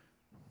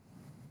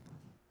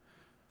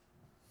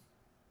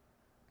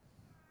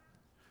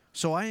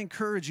 So I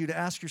encourage you to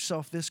ask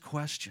yourself this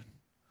question: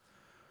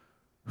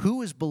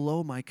 who is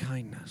below my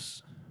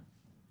kindness?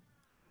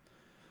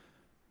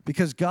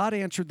 Because God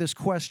answered this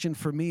question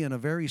for me in a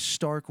very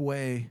stark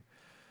way.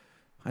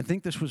 I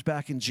think this was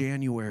back in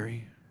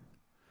January.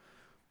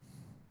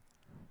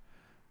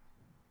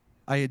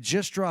 I had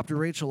just dropped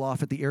Rachel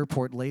off at the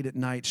airport late at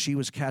night. She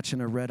was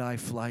catching a red-eye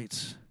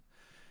flight.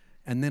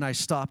 And then I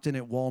stopped in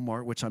at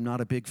Walmart, which I'm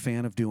not a big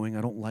fan of doing.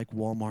 I don't like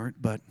Walmart,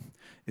 but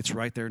it's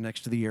right there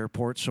next to the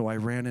airport. So I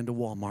ran into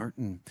Walmart.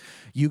 And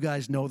you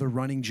guys know the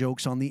running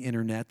jokes on the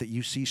internet that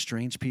you see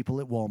strange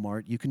people at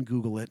Walmart. You can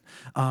Google it.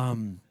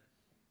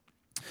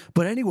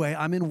 But anyway,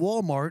 I'm in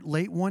Walmart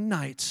late one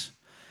night.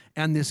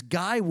 And this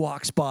guy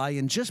walks by,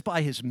 and just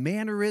by his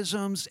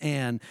mannerisms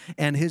and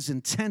his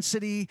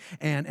intensity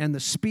and the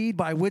speed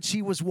by which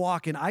he was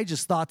walking, I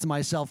just thought to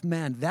myself,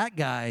 man, that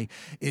guy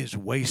is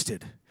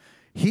wasted.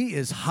 He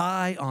is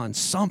high on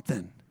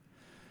something.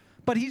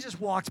 But he just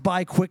walked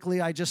by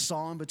quickly. I just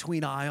saw him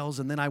between aisles,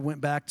 and then I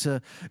went back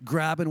to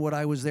grabbing what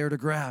I was there to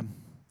grab.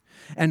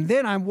 And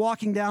then I'm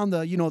walking down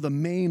the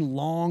main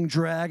long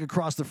drag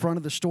across the front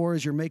of the store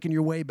as you're making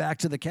your way back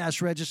to the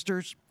cash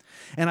registers.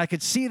 And I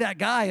could see that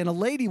guy, and a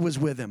lady was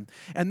with him.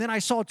 And then I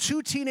saw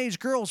 2 teenage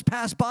girls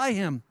pass by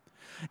him,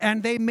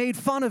 and they made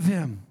fun of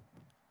him.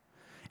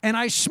 And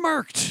I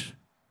smirked.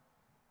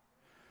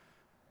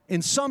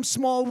 In some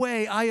small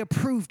way, I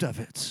approved of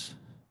it.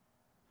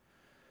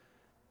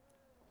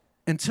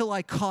 Until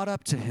I caught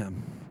up to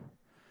him.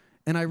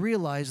 And I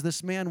realized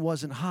this man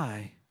wasn't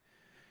high.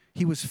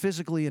 He was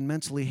physically and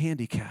mentally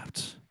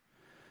handicapped.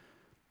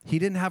 He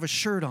didn't have a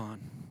shirt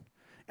on.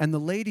 And the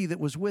lady that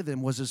was with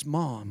him was his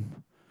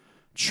mom,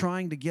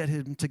 trying to get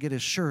him to get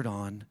his shirt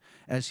on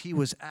as he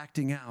was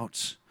acting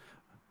out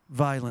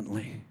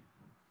violently.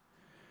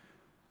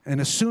 And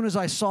as soon as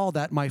I saw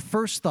that, my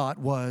first thought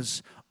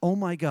was, oh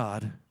my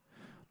God,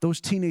 those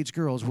teenage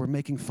girls were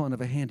making fun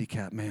of a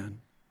handicapped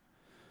man.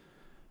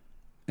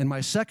 And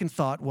my second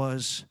thought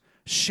was,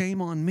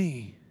 shame on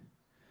me,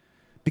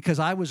 because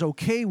I was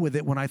okay with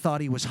it when I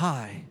thought he was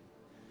high.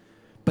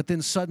 But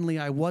then suddenly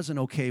I wasn't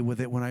okay with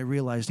it when I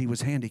realized he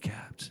was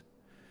handicapped.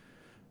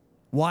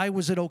 Why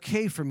was it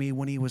okay for me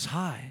when he was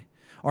high?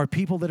 Are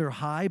people that are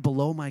high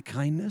below my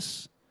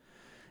kindness?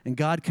 And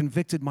God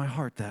convicted my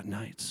heart that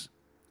night.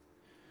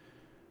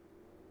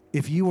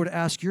 If you were to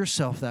ask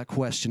yourself that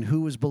question,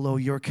 who is below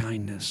your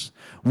kindness?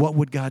 What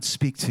would God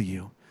speak to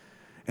you?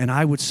 And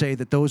I would say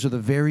that those are the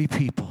very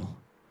people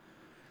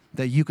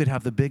that you could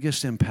have the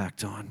biggest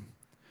impact on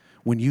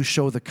when you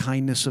show the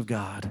kindness of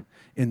God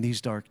in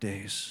these dark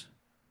days.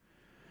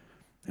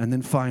 And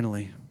then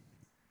finally,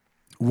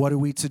 what are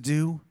we to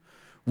do?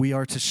 We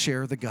are to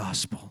share the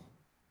gospel.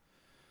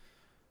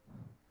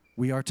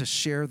 We are to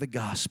share the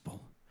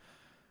gospel.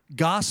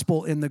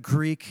 Gospel in the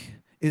Greek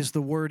is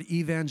the word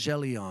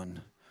evangelion.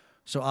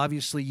 So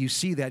obviously you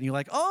see that and you're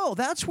like, oh,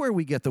 that's where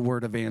we get the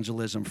word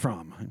evangelism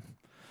from.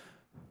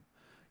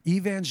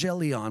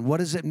 Evangelion, what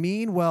does it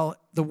mean? Well,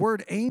 the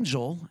word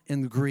angel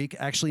in the Greek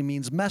actually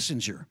means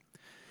messenger.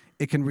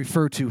 It can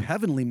refer to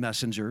heavenly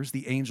messengers,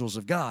 the angels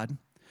of God,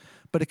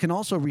 but it can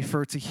also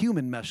refer to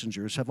human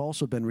messengers, have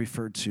also been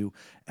referred to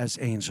as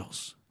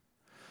angels.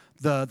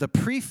 The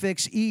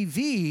prefix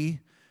EV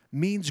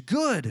means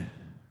good.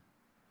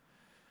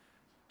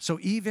 So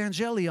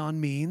evangelion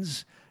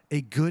means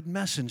a good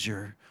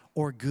messenger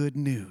or good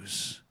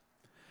news.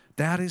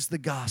 That is the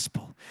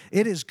gospel.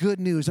 It is good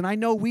news. And I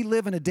know we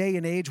live in a day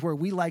and age where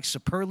we like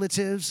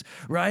superlatives,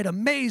 right?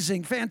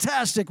 Amazing,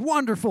 fantastic,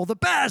 wonderful, the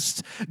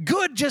best.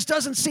 Good just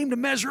doesn't seem to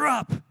measure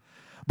up.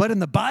 But in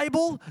the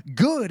Bible,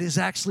 good is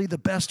actually the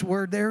best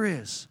word there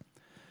is.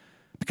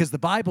 Because the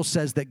Bible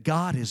says that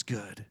God is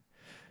good.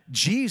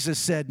 Jesus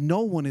said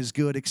no one is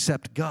good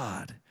except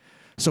God.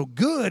 So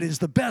good is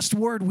the best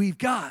word we've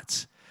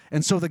got.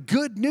 And so the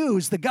good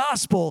news, the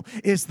gospel,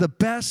 is the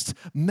best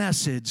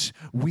message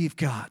we've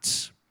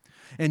got.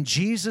 And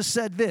Jesus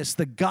said this,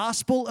 the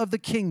gospel of the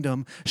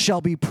kingdom shall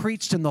be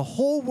preached in the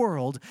whole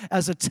world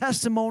as a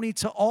testimony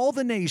to all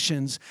the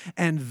nations,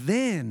 and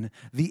then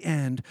the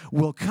end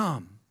will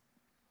come.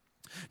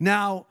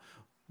 Now,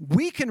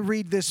 we can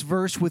read this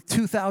verse with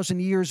 2,000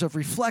 years of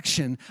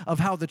reflection of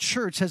how the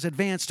church has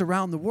advanced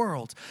around the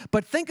world.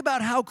 But think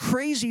about how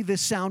crazy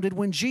this sounded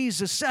when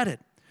Jesus said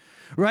it.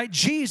 Right?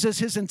 Jesus,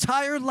 his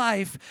entire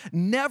life,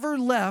 never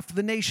left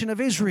the nation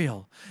of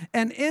Israel,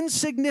 an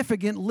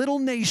insignificant little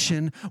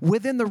nation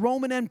within the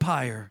Roman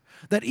Empire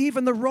that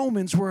even the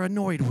Romans were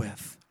annoyed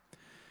with.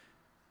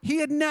 He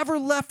had never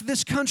left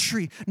this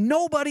country.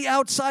 Nobody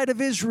outside of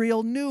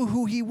Israel knew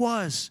who he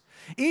was.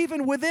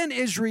 Even within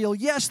Israel,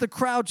 yes, the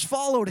crowds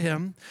followed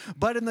him,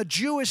 but in the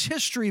Jewish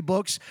history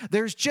books,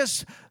 there's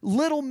just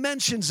little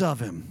mentions of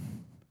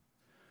him.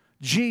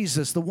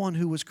 Jesus, the one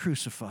who was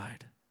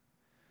crucified.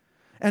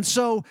 And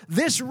so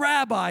this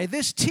rabbi,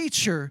 this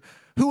teacher,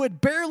 who had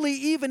barely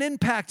even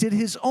impacted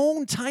his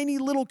own tiny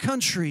little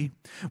country,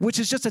 which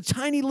is just a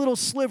tiny little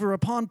sliver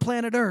upon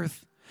planet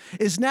Earth,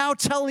 is now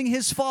telling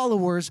his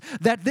followers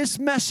that this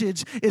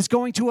message is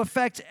going to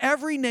affect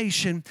every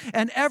nation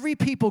and every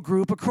people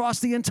group across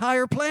the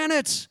entire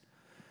planet.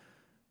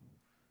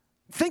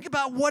 Think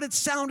about what it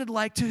sounded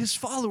like to his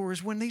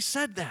followers when they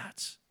said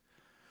that.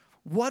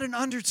 What an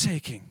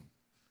undertaking.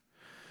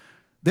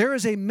 There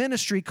is a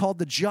ministry called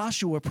the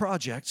Joshua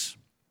Project,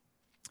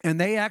 and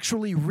they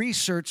actually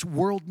research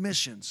world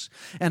missions.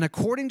 And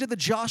according to the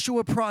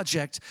Joshua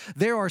Project,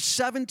 there are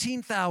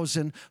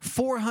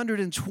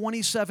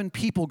 17,427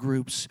 people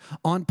groups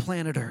on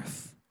planet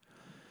Earth.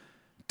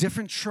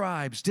 Different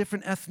tribes,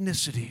 different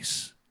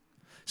ethnicities.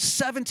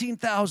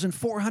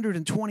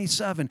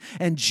 17,427.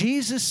 And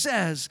Jesus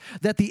says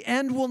that the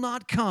end will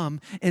not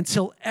come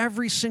until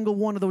every single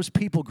one of those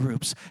people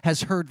groups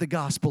has heard the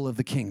gospel of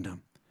the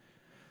kingdom.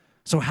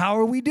 So how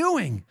are we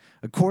doing?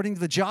 According to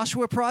the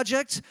Joshua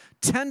Project,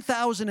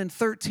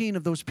 10,013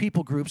 of those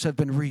people groups have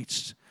been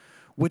reached,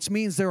 which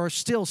means there are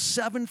still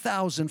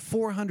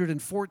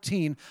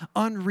 7,414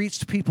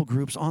 unreached people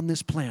groups on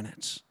this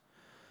planet.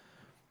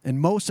 And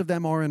most of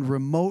them are in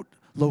remote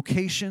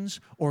locations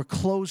or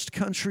closed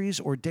countries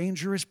or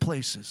dangerous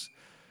places.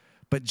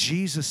 But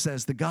Jesus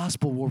says the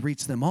gospel will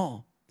reach them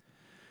all.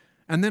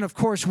 And then, of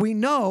course, we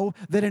know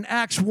that in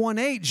Acts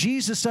 1:8,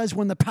 Jesus says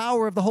when the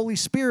power of the Holy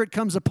Spirit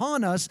comes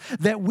upon us,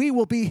 that we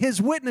will be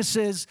his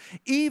witnesses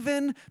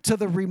even to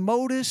the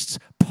remotest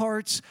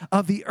parts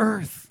of the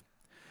earth.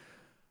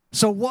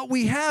 So what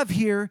we have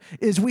here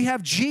is we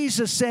have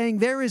Jesus saying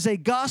there is a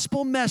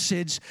gospel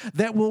message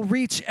that will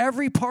reach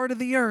every part of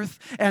the earth.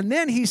 And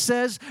then he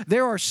says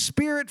there are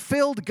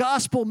spirit-filled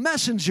gospel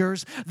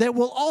messengers that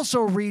will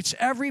also reach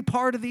every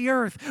part of the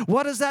earth.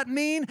 What does that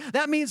mean?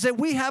 That means that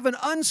we have an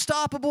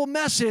unstoppable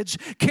message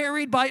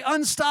carried by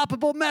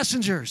unstoppable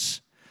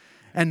messengers.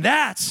 And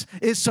that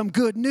is some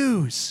good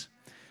news.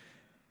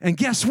 And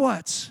guess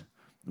what?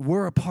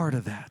 We're a part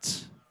of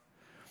that.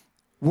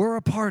 We're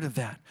a part of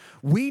that.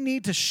 We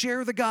need to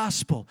share the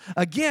gospel.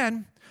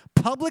 Again,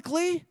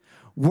 publicly,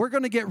 we're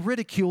going to get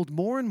ridiculed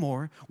more and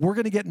more. We're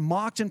going to get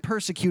mocked and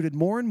persecuted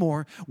more and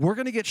more. We're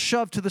going to get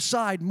shoved to the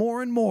side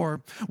more and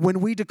more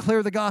when we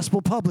declare the gospel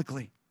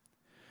publicly.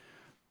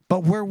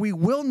 But where we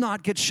will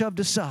not get shoved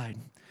aside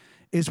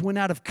is when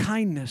out of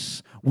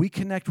kindness we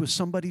connect with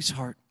somebody's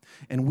heart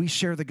and we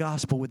share the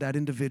gospel with that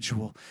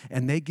individual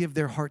and they give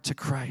their heart to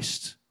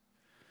Christ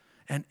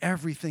and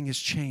everything is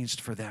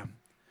changed for them.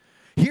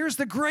 Here's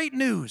the great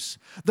news.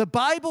 The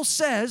Bible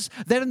says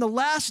that in the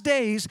last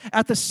days,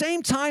 at the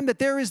same time that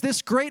there is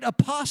this great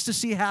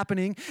apostasy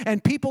happening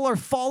and people are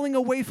falling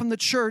away from the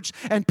church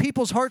and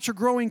people's hearts are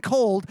growing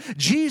cold,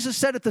 Jesus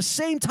said at the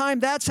same time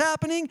that's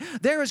happening,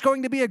 there is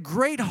going to be a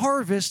great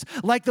harvest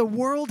like the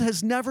world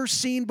has never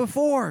seen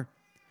before.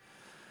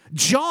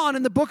 John,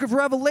 in the book of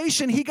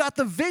Revelation, he got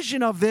the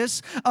vision of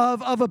this,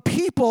 of a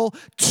people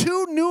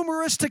too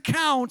numerous to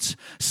count,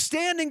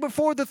 standing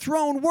before the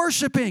throne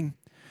worshiping.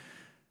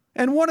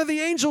 And one of the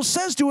angels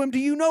says to him, do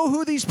you know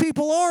who these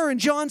people are? And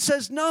John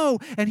says, no.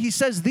 And he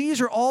says,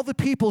 these are all the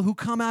people who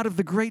come out of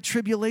the great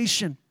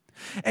tribulation.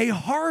 A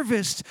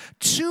harvest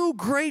too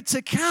great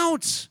to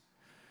count.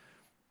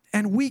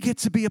 And we get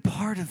to be a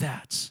part of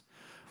that.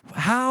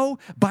 How?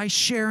 By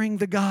sharing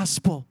the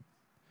gospel.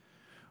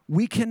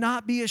 We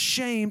cannot be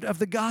ashamed of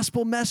the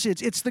gospel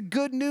message. It's the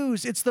good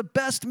news. It's the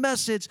best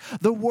message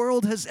the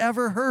world has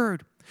ever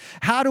heard.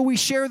 How do we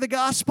share the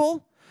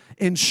gospel?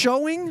 In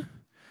showing,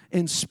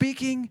 in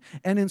speaking,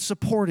 and in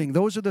supporting.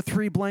 Those are the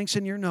three blanks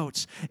in your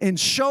notes. In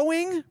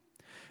showing,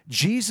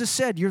 Jesus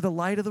said, you're the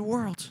light of the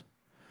world.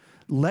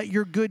 Let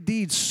your good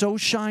deeds so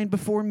shine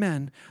before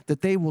men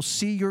that they will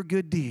see your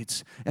good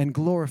deeds and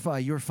glorify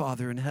your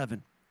Father in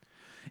heaven.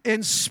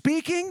 In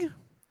speaking,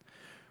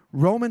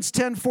 Romans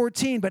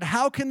 10:14, but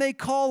how can they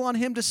call on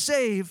him to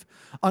save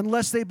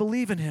unless they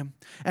believe in him?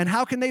 And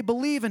how can they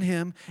believe in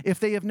him if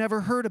they have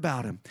never heard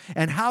about him?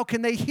 And how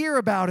can they hear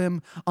about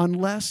him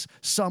unless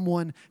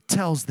someone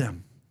tells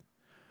them?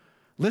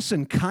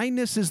 Listen,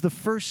 kindness is the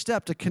first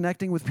step to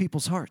connecting with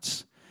people's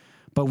hearts.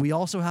 But we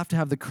also have to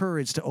have the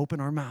courage to open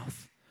our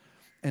mouth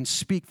and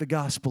speak the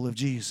gospel of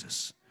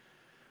Jesus.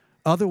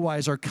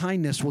 Otherwise, our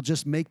kindness will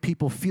just make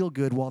people feel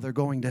good while they're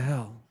going to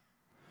hell.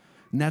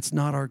 And that's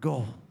not our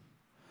goal.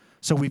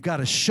 So we've got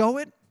to show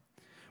it,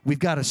 we've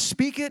got to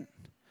speak it,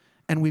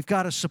 and we've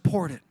got to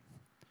support it.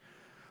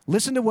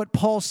 Listen to what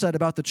Paul said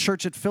about the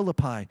church at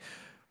Philippi.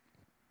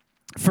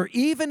 For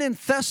even in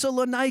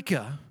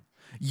Thessalonica,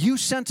 you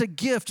sent a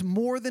gift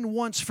more than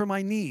once for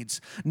my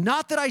needs.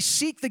 Not that I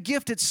seek the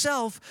gift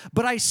itself,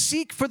 but I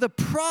seek for the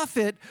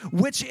profit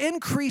which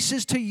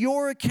increases to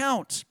your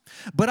account.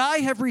 But I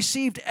have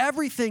received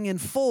everything in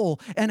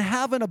full and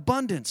have an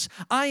abundance.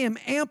 I am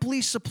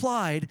amply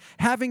supplied,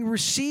 having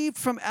received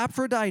from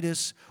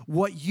Epaphroditus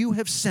what you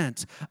have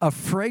sent, a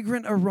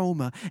fragrant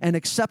aroma, an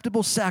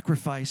acceptable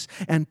sacrifice,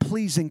 and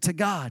pleasing to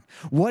God.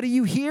 What do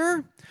you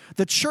hear?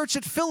 The church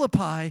at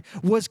Philippi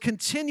was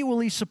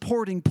continually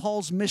supporting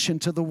Paul's mission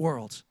to the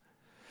world,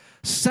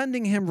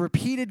 sending him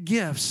repeated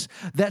gifts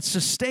that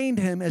sustained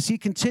him as he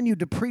continued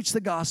to preach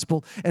the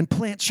gospel and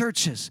plant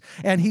churches.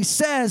 And he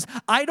says,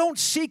 I don't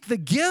seek the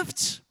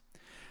gift,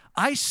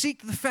 I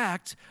seek the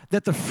fact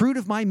that the fruit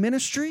of my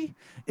ministry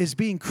is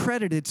being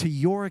credited to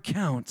your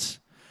account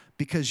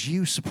because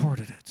you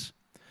supported it.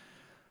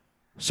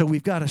 So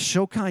we've got to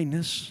show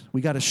kindness,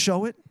 we got to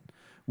show it,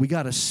 we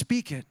got to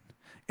speak it,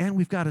 and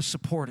we've got to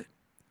support it.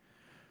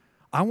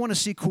 I want to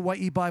see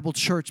Kauai Bible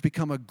Church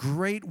become a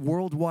great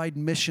worldwide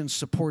mission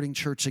supporting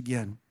church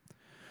again.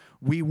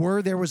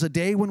 There was a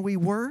day when we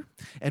were,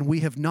 and we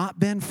have not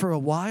been for a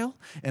while,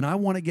 and I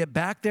want to get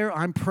back there.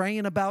 I'm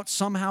praying about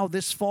somehow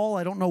this fall,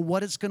 I don't know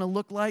what it's going to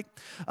look like,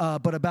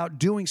 but about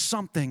doing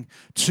something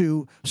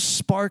to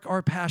spark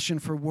our passion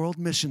for world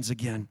missions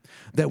again,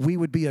 that we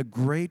would be a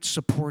great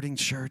supporting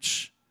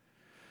church.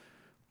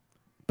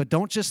 But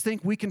don't just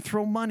think we can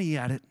throw money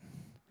at it.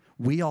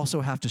 We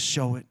also have to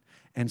show it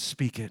and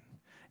speak it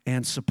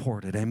and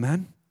support it.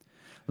 Amen?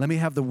 Let me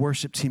have the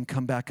worship team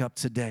come back up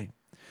today.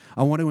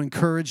 I want to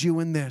encourage you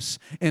in this.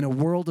 In a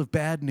world of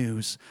bad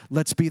news,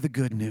 let's be the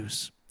good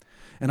news.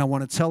 And I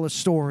want to tell a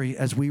story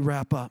as we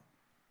wrap up.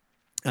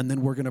 And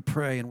then we're going to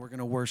pray and we're going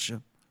to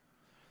worship.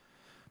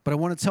 But I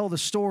want to tell the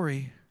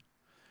story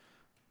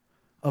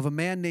of a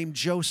man named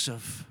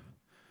Joseph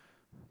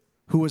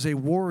who was a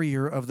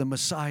warrior of the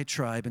Maasai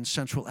tribe in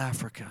Central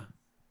Africa.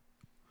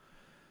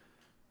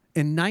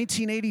 In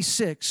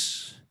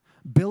 1986,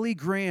 Billy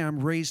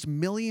Graham raised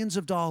millions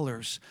of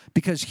dollars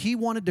because he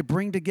wanted to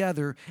bring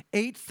together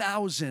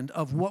 8,000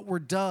 of what were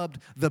dubbed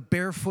the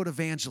barefoot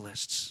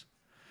evangelists.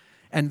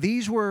 And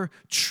these were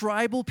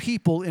tribal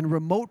people in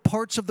remote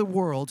parts of the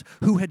world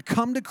who had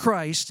come to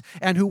Christ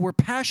and who were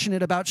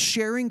passionate about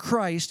sharing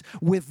Christ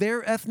with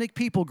their ethnic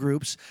people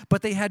groups,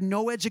 but they had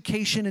no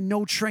education and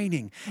no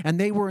training. And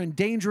they were in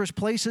dangerous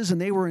places,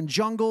 and they were in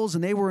jungles,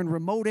 and they were in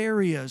remote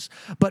areas.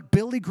 But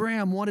Billy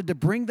Graham wanted to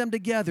bring them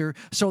together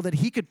so that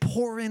he could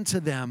pour into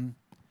them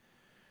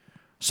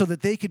so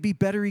that they could be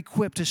better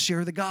equipped to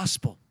share the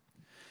gospel.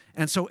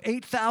 And so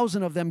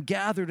 8,000 of them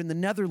gathered in the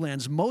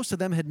Netherlands. Most of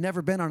them had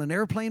never been on an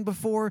airplane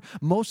before.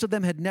 Most of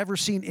them had never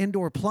seen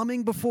indoor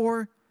plumbing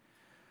before.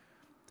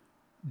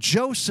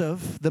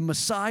 Joseph, the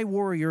Maasai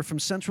warrior from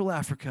Central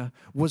Africa,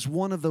 was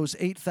one of those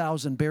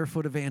 8,000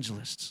 barefoot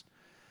evangelists.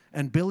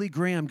 And Billy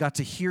Graham got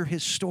to hear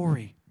his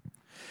story.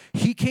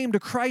 He came to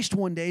Christ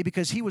one day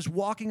because he was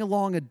walking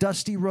along a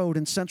dusty road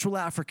in Central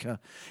Africa,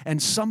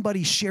 and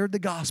somebody shared the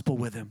gospel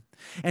with him.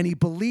 And he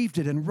believed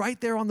it, and right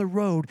there on the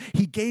road,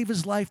 he gave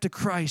his life to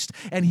Christ,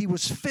 and he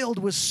was filled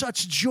with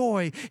such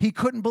joy, he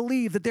couldn't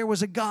believe that there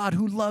was a God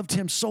who loved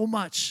him so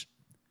much.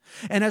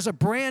 And as a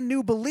brand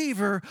new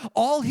believer,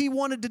 all he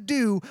wanted to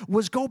do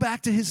was go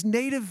back to his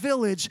native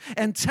village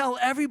and tell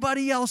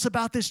everybody else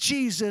about this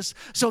Jesus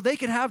so they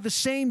could have the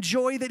same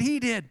joy that he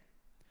did.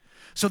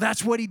 So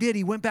that's what he did.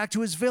 He went back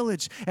to his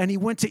village, and he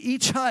went to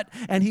each hut,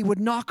 and he would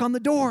knock on the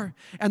door,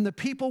 and the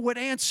people would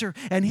answer,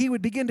 and he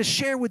would begin to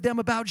share with them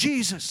about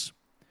Jesus.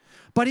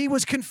 But he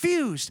was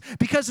confused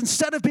because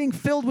instead of being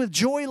filled with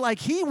joy like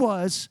he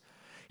was,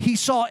 he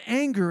saw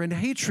anger and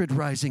hatred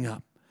rising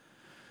up.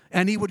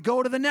 And he would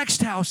go to the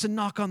next house and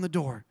knock on the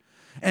door.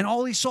 And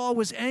all he saw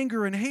was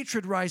anger and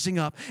hatred rising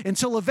up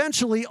until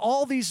eventually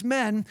all these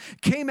men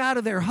came out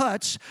of their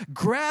huts,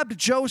 grabbed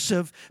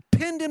Joseph,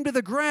 pinned him to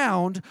the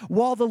ground,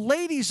 while the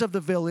ladies of the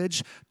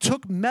village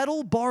took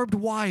metal barbed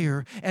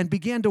wire and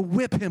began to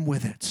whip him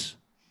with it.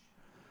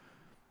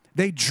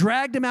 They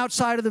dragged him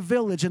outside of the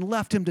village and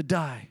left him to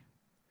die.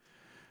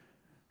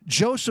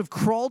 Joseph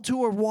crawled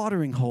to a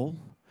watering hole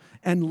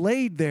and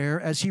laid there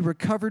as he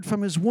recovered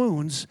from his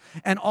wounds,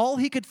 and all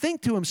he could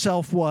think to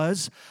himself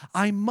was,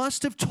 I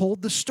must have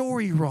told the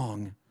story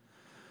wrong,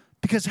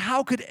 because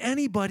how could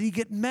anybody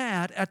get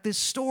mad at this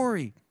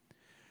story?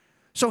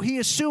 So he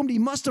assumed he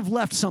must have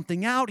left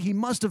something out, he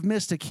must have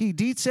missed a key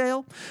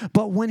detail,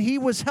 but when he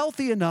was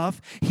healthy enough,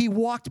 he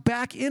walked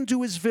back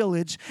into his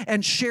village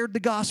and shared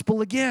the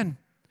gospel again.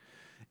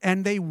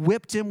 And they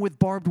whipped him with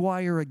barbed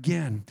wire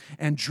again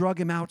and drug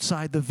him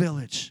outside the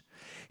village.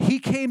 He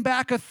came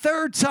back a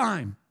third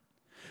time.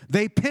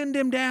 They pinned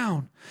him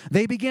down.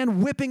 They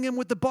began whipping him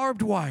with the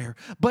barbed wire.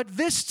 But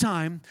this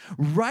time,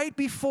 right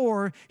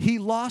before he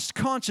lost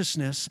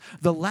consciousness,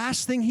 the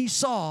last thing he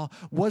saw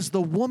was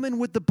the woman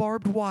with the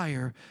barbed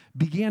wire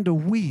began to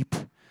weep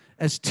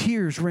as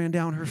tears ran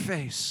down her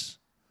face.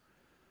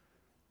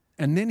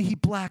 And then he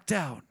blacked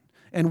out.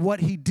 And what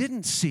he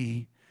didn't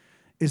see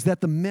is that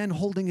the men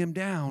holding him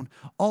down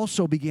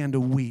also began to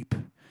weep,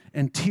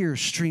 and tears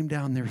streamed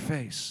down their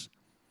face.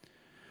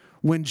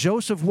 When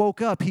Joseph woke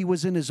up, he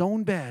was in his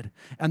own bed,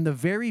 and the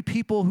very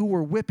people who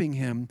were whipping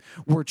him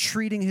were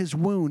treating his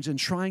wounds and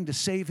trying to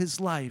save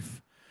his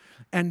life.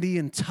 And the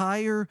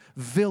entire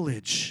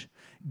village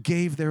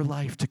gave their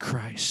life to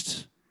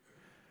Christ.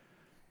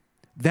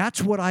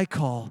 That's what I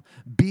call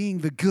being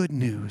the good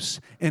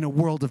news in a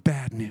world of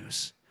bad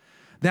news.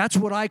 That's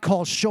what I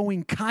call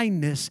showing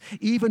kindness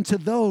even to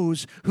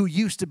those who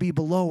used to be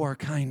below our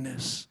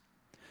kindness.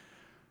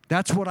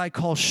 That's what I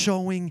call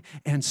showing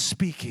and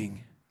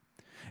speaking.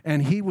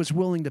 And he was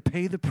willing to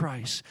pay the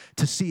price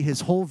to see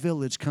his whole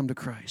village come to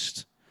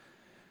Christ.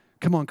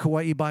 Come on,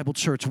 Kauai Bible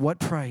Church, what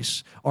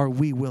price are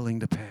we willing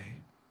to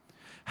pay?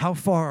 How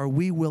far are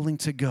we willing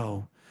to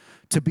go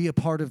to be a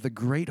part of the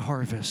great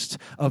harvest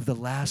of the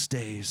last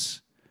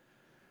days?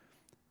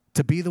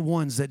 To be the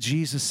ones that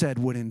Jesus said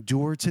would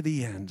endure to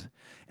the end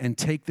and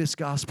take this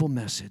gospel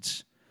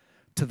message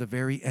to the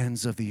very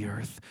ends of the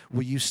earth.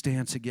 Will you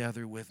stand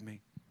together with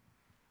me?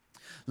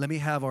 Let me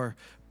have our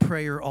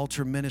prayer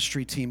altar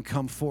ministry team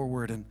come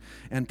forward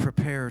and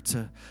prepare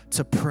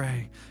to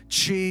pray.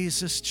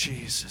 Jesus,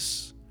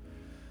 Jesus.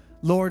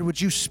 Lord, would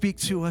you speak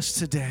to us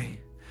today?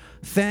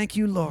 Thank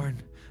you,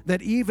 Lord,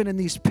 that even in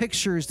these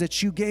pictures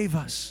that you gave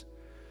us,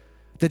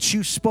 that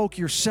you spoke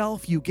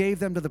yourself, you gave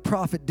them to the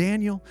prophet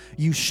Daniel,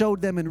 you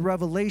showed them in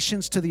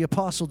Revelations to the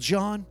apostle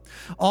John,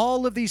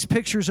 all of these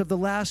pictures of the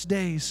last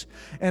days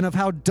and of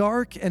how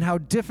dark and how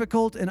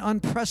difficult and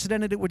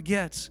unprecedented it would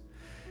get.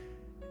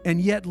 And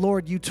yet,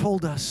 Lord, you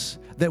told us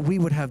that we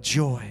would have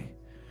joy,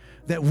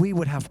 that we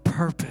would have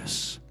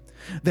purpose,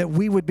 that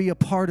we would be a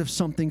part of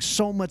something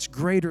so much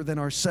greater than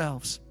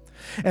ourselves.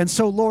 And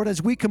so, Lord,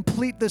 as we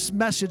complete this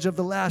message of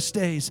the last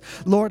days,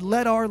 Lord,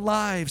 let our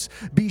lives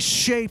be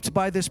shaped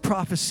by this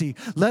prophecy.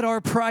 Let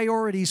our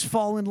priorities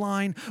fall in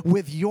line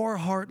with your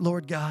heart,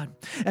 Lord God.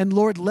 And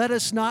Lord, let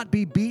us not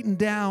be beaten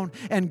down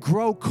and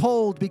grow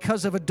cold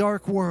because of a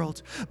dark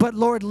world. But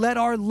Lord, let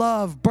our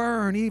love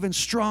burn even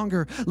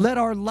stronger. Let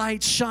our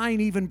light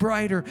shine even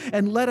brighter.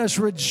 And let us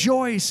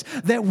rejoice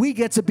that we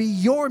get to be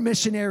your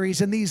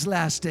missionaries in these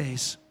last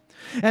days.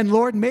 And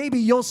Lord, maybe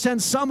you'll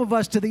send some of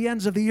us to the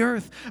ends of the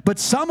earth, but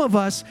some of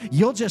us,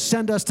 you'll just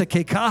send us to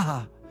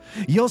Kekaha.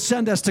 You'll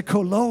send us to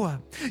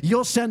Koloa.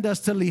 You'll send us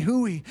to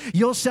Lihui.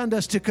 You'll send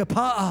us to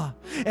Kapa'a.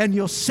 And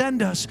you'll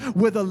send us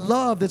with a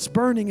love that's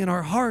burning in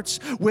our hearts,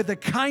 with a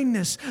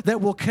kindness that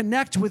will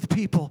connect with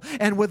people,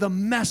 and with a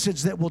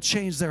message that will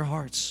change their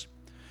hearts.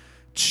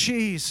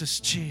 Jesus,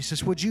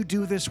 Jesus, would you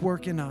do this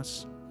work in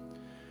us?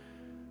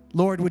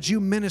 Lord, would you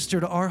minister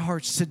to our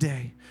hearts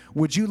today?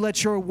 Would you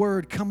let your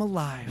word come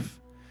alive,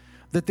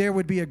 that there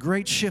would be a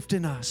great shift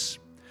in us?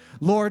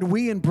 Lord,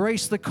 we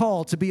embrace the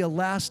call to be a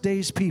last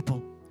days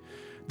people,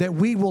 that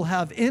we will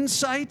have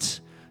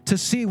insight to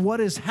see what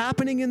is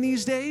happening in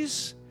these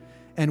days,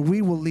 and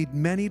we will lead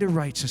many to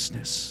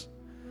righteousness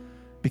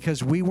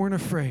because we weren't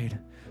afraid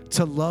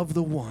to love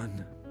the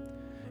one.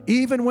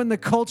 Even when the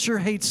culture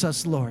hates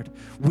us, Lord,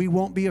 we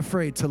won't be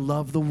afraid to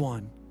love the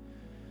one.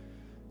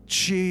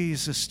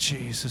 Jesus,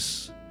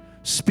 Jesus,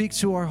 speak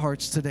to our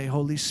hearts today,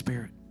 Holy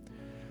Spirit.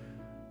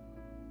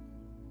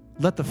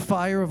 Let the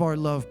fire of our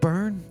love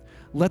burn.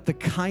 Let the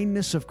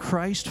kindness of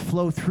Christ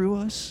flow through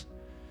us.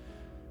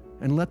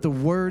 And let the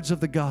words of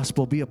the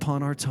gospel be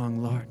upon our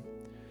tongue, Lord.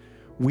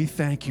 We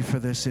thank you for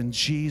this in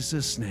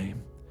Jesus'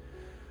 name.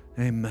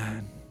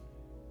 Amen.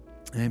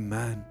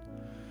 Amen.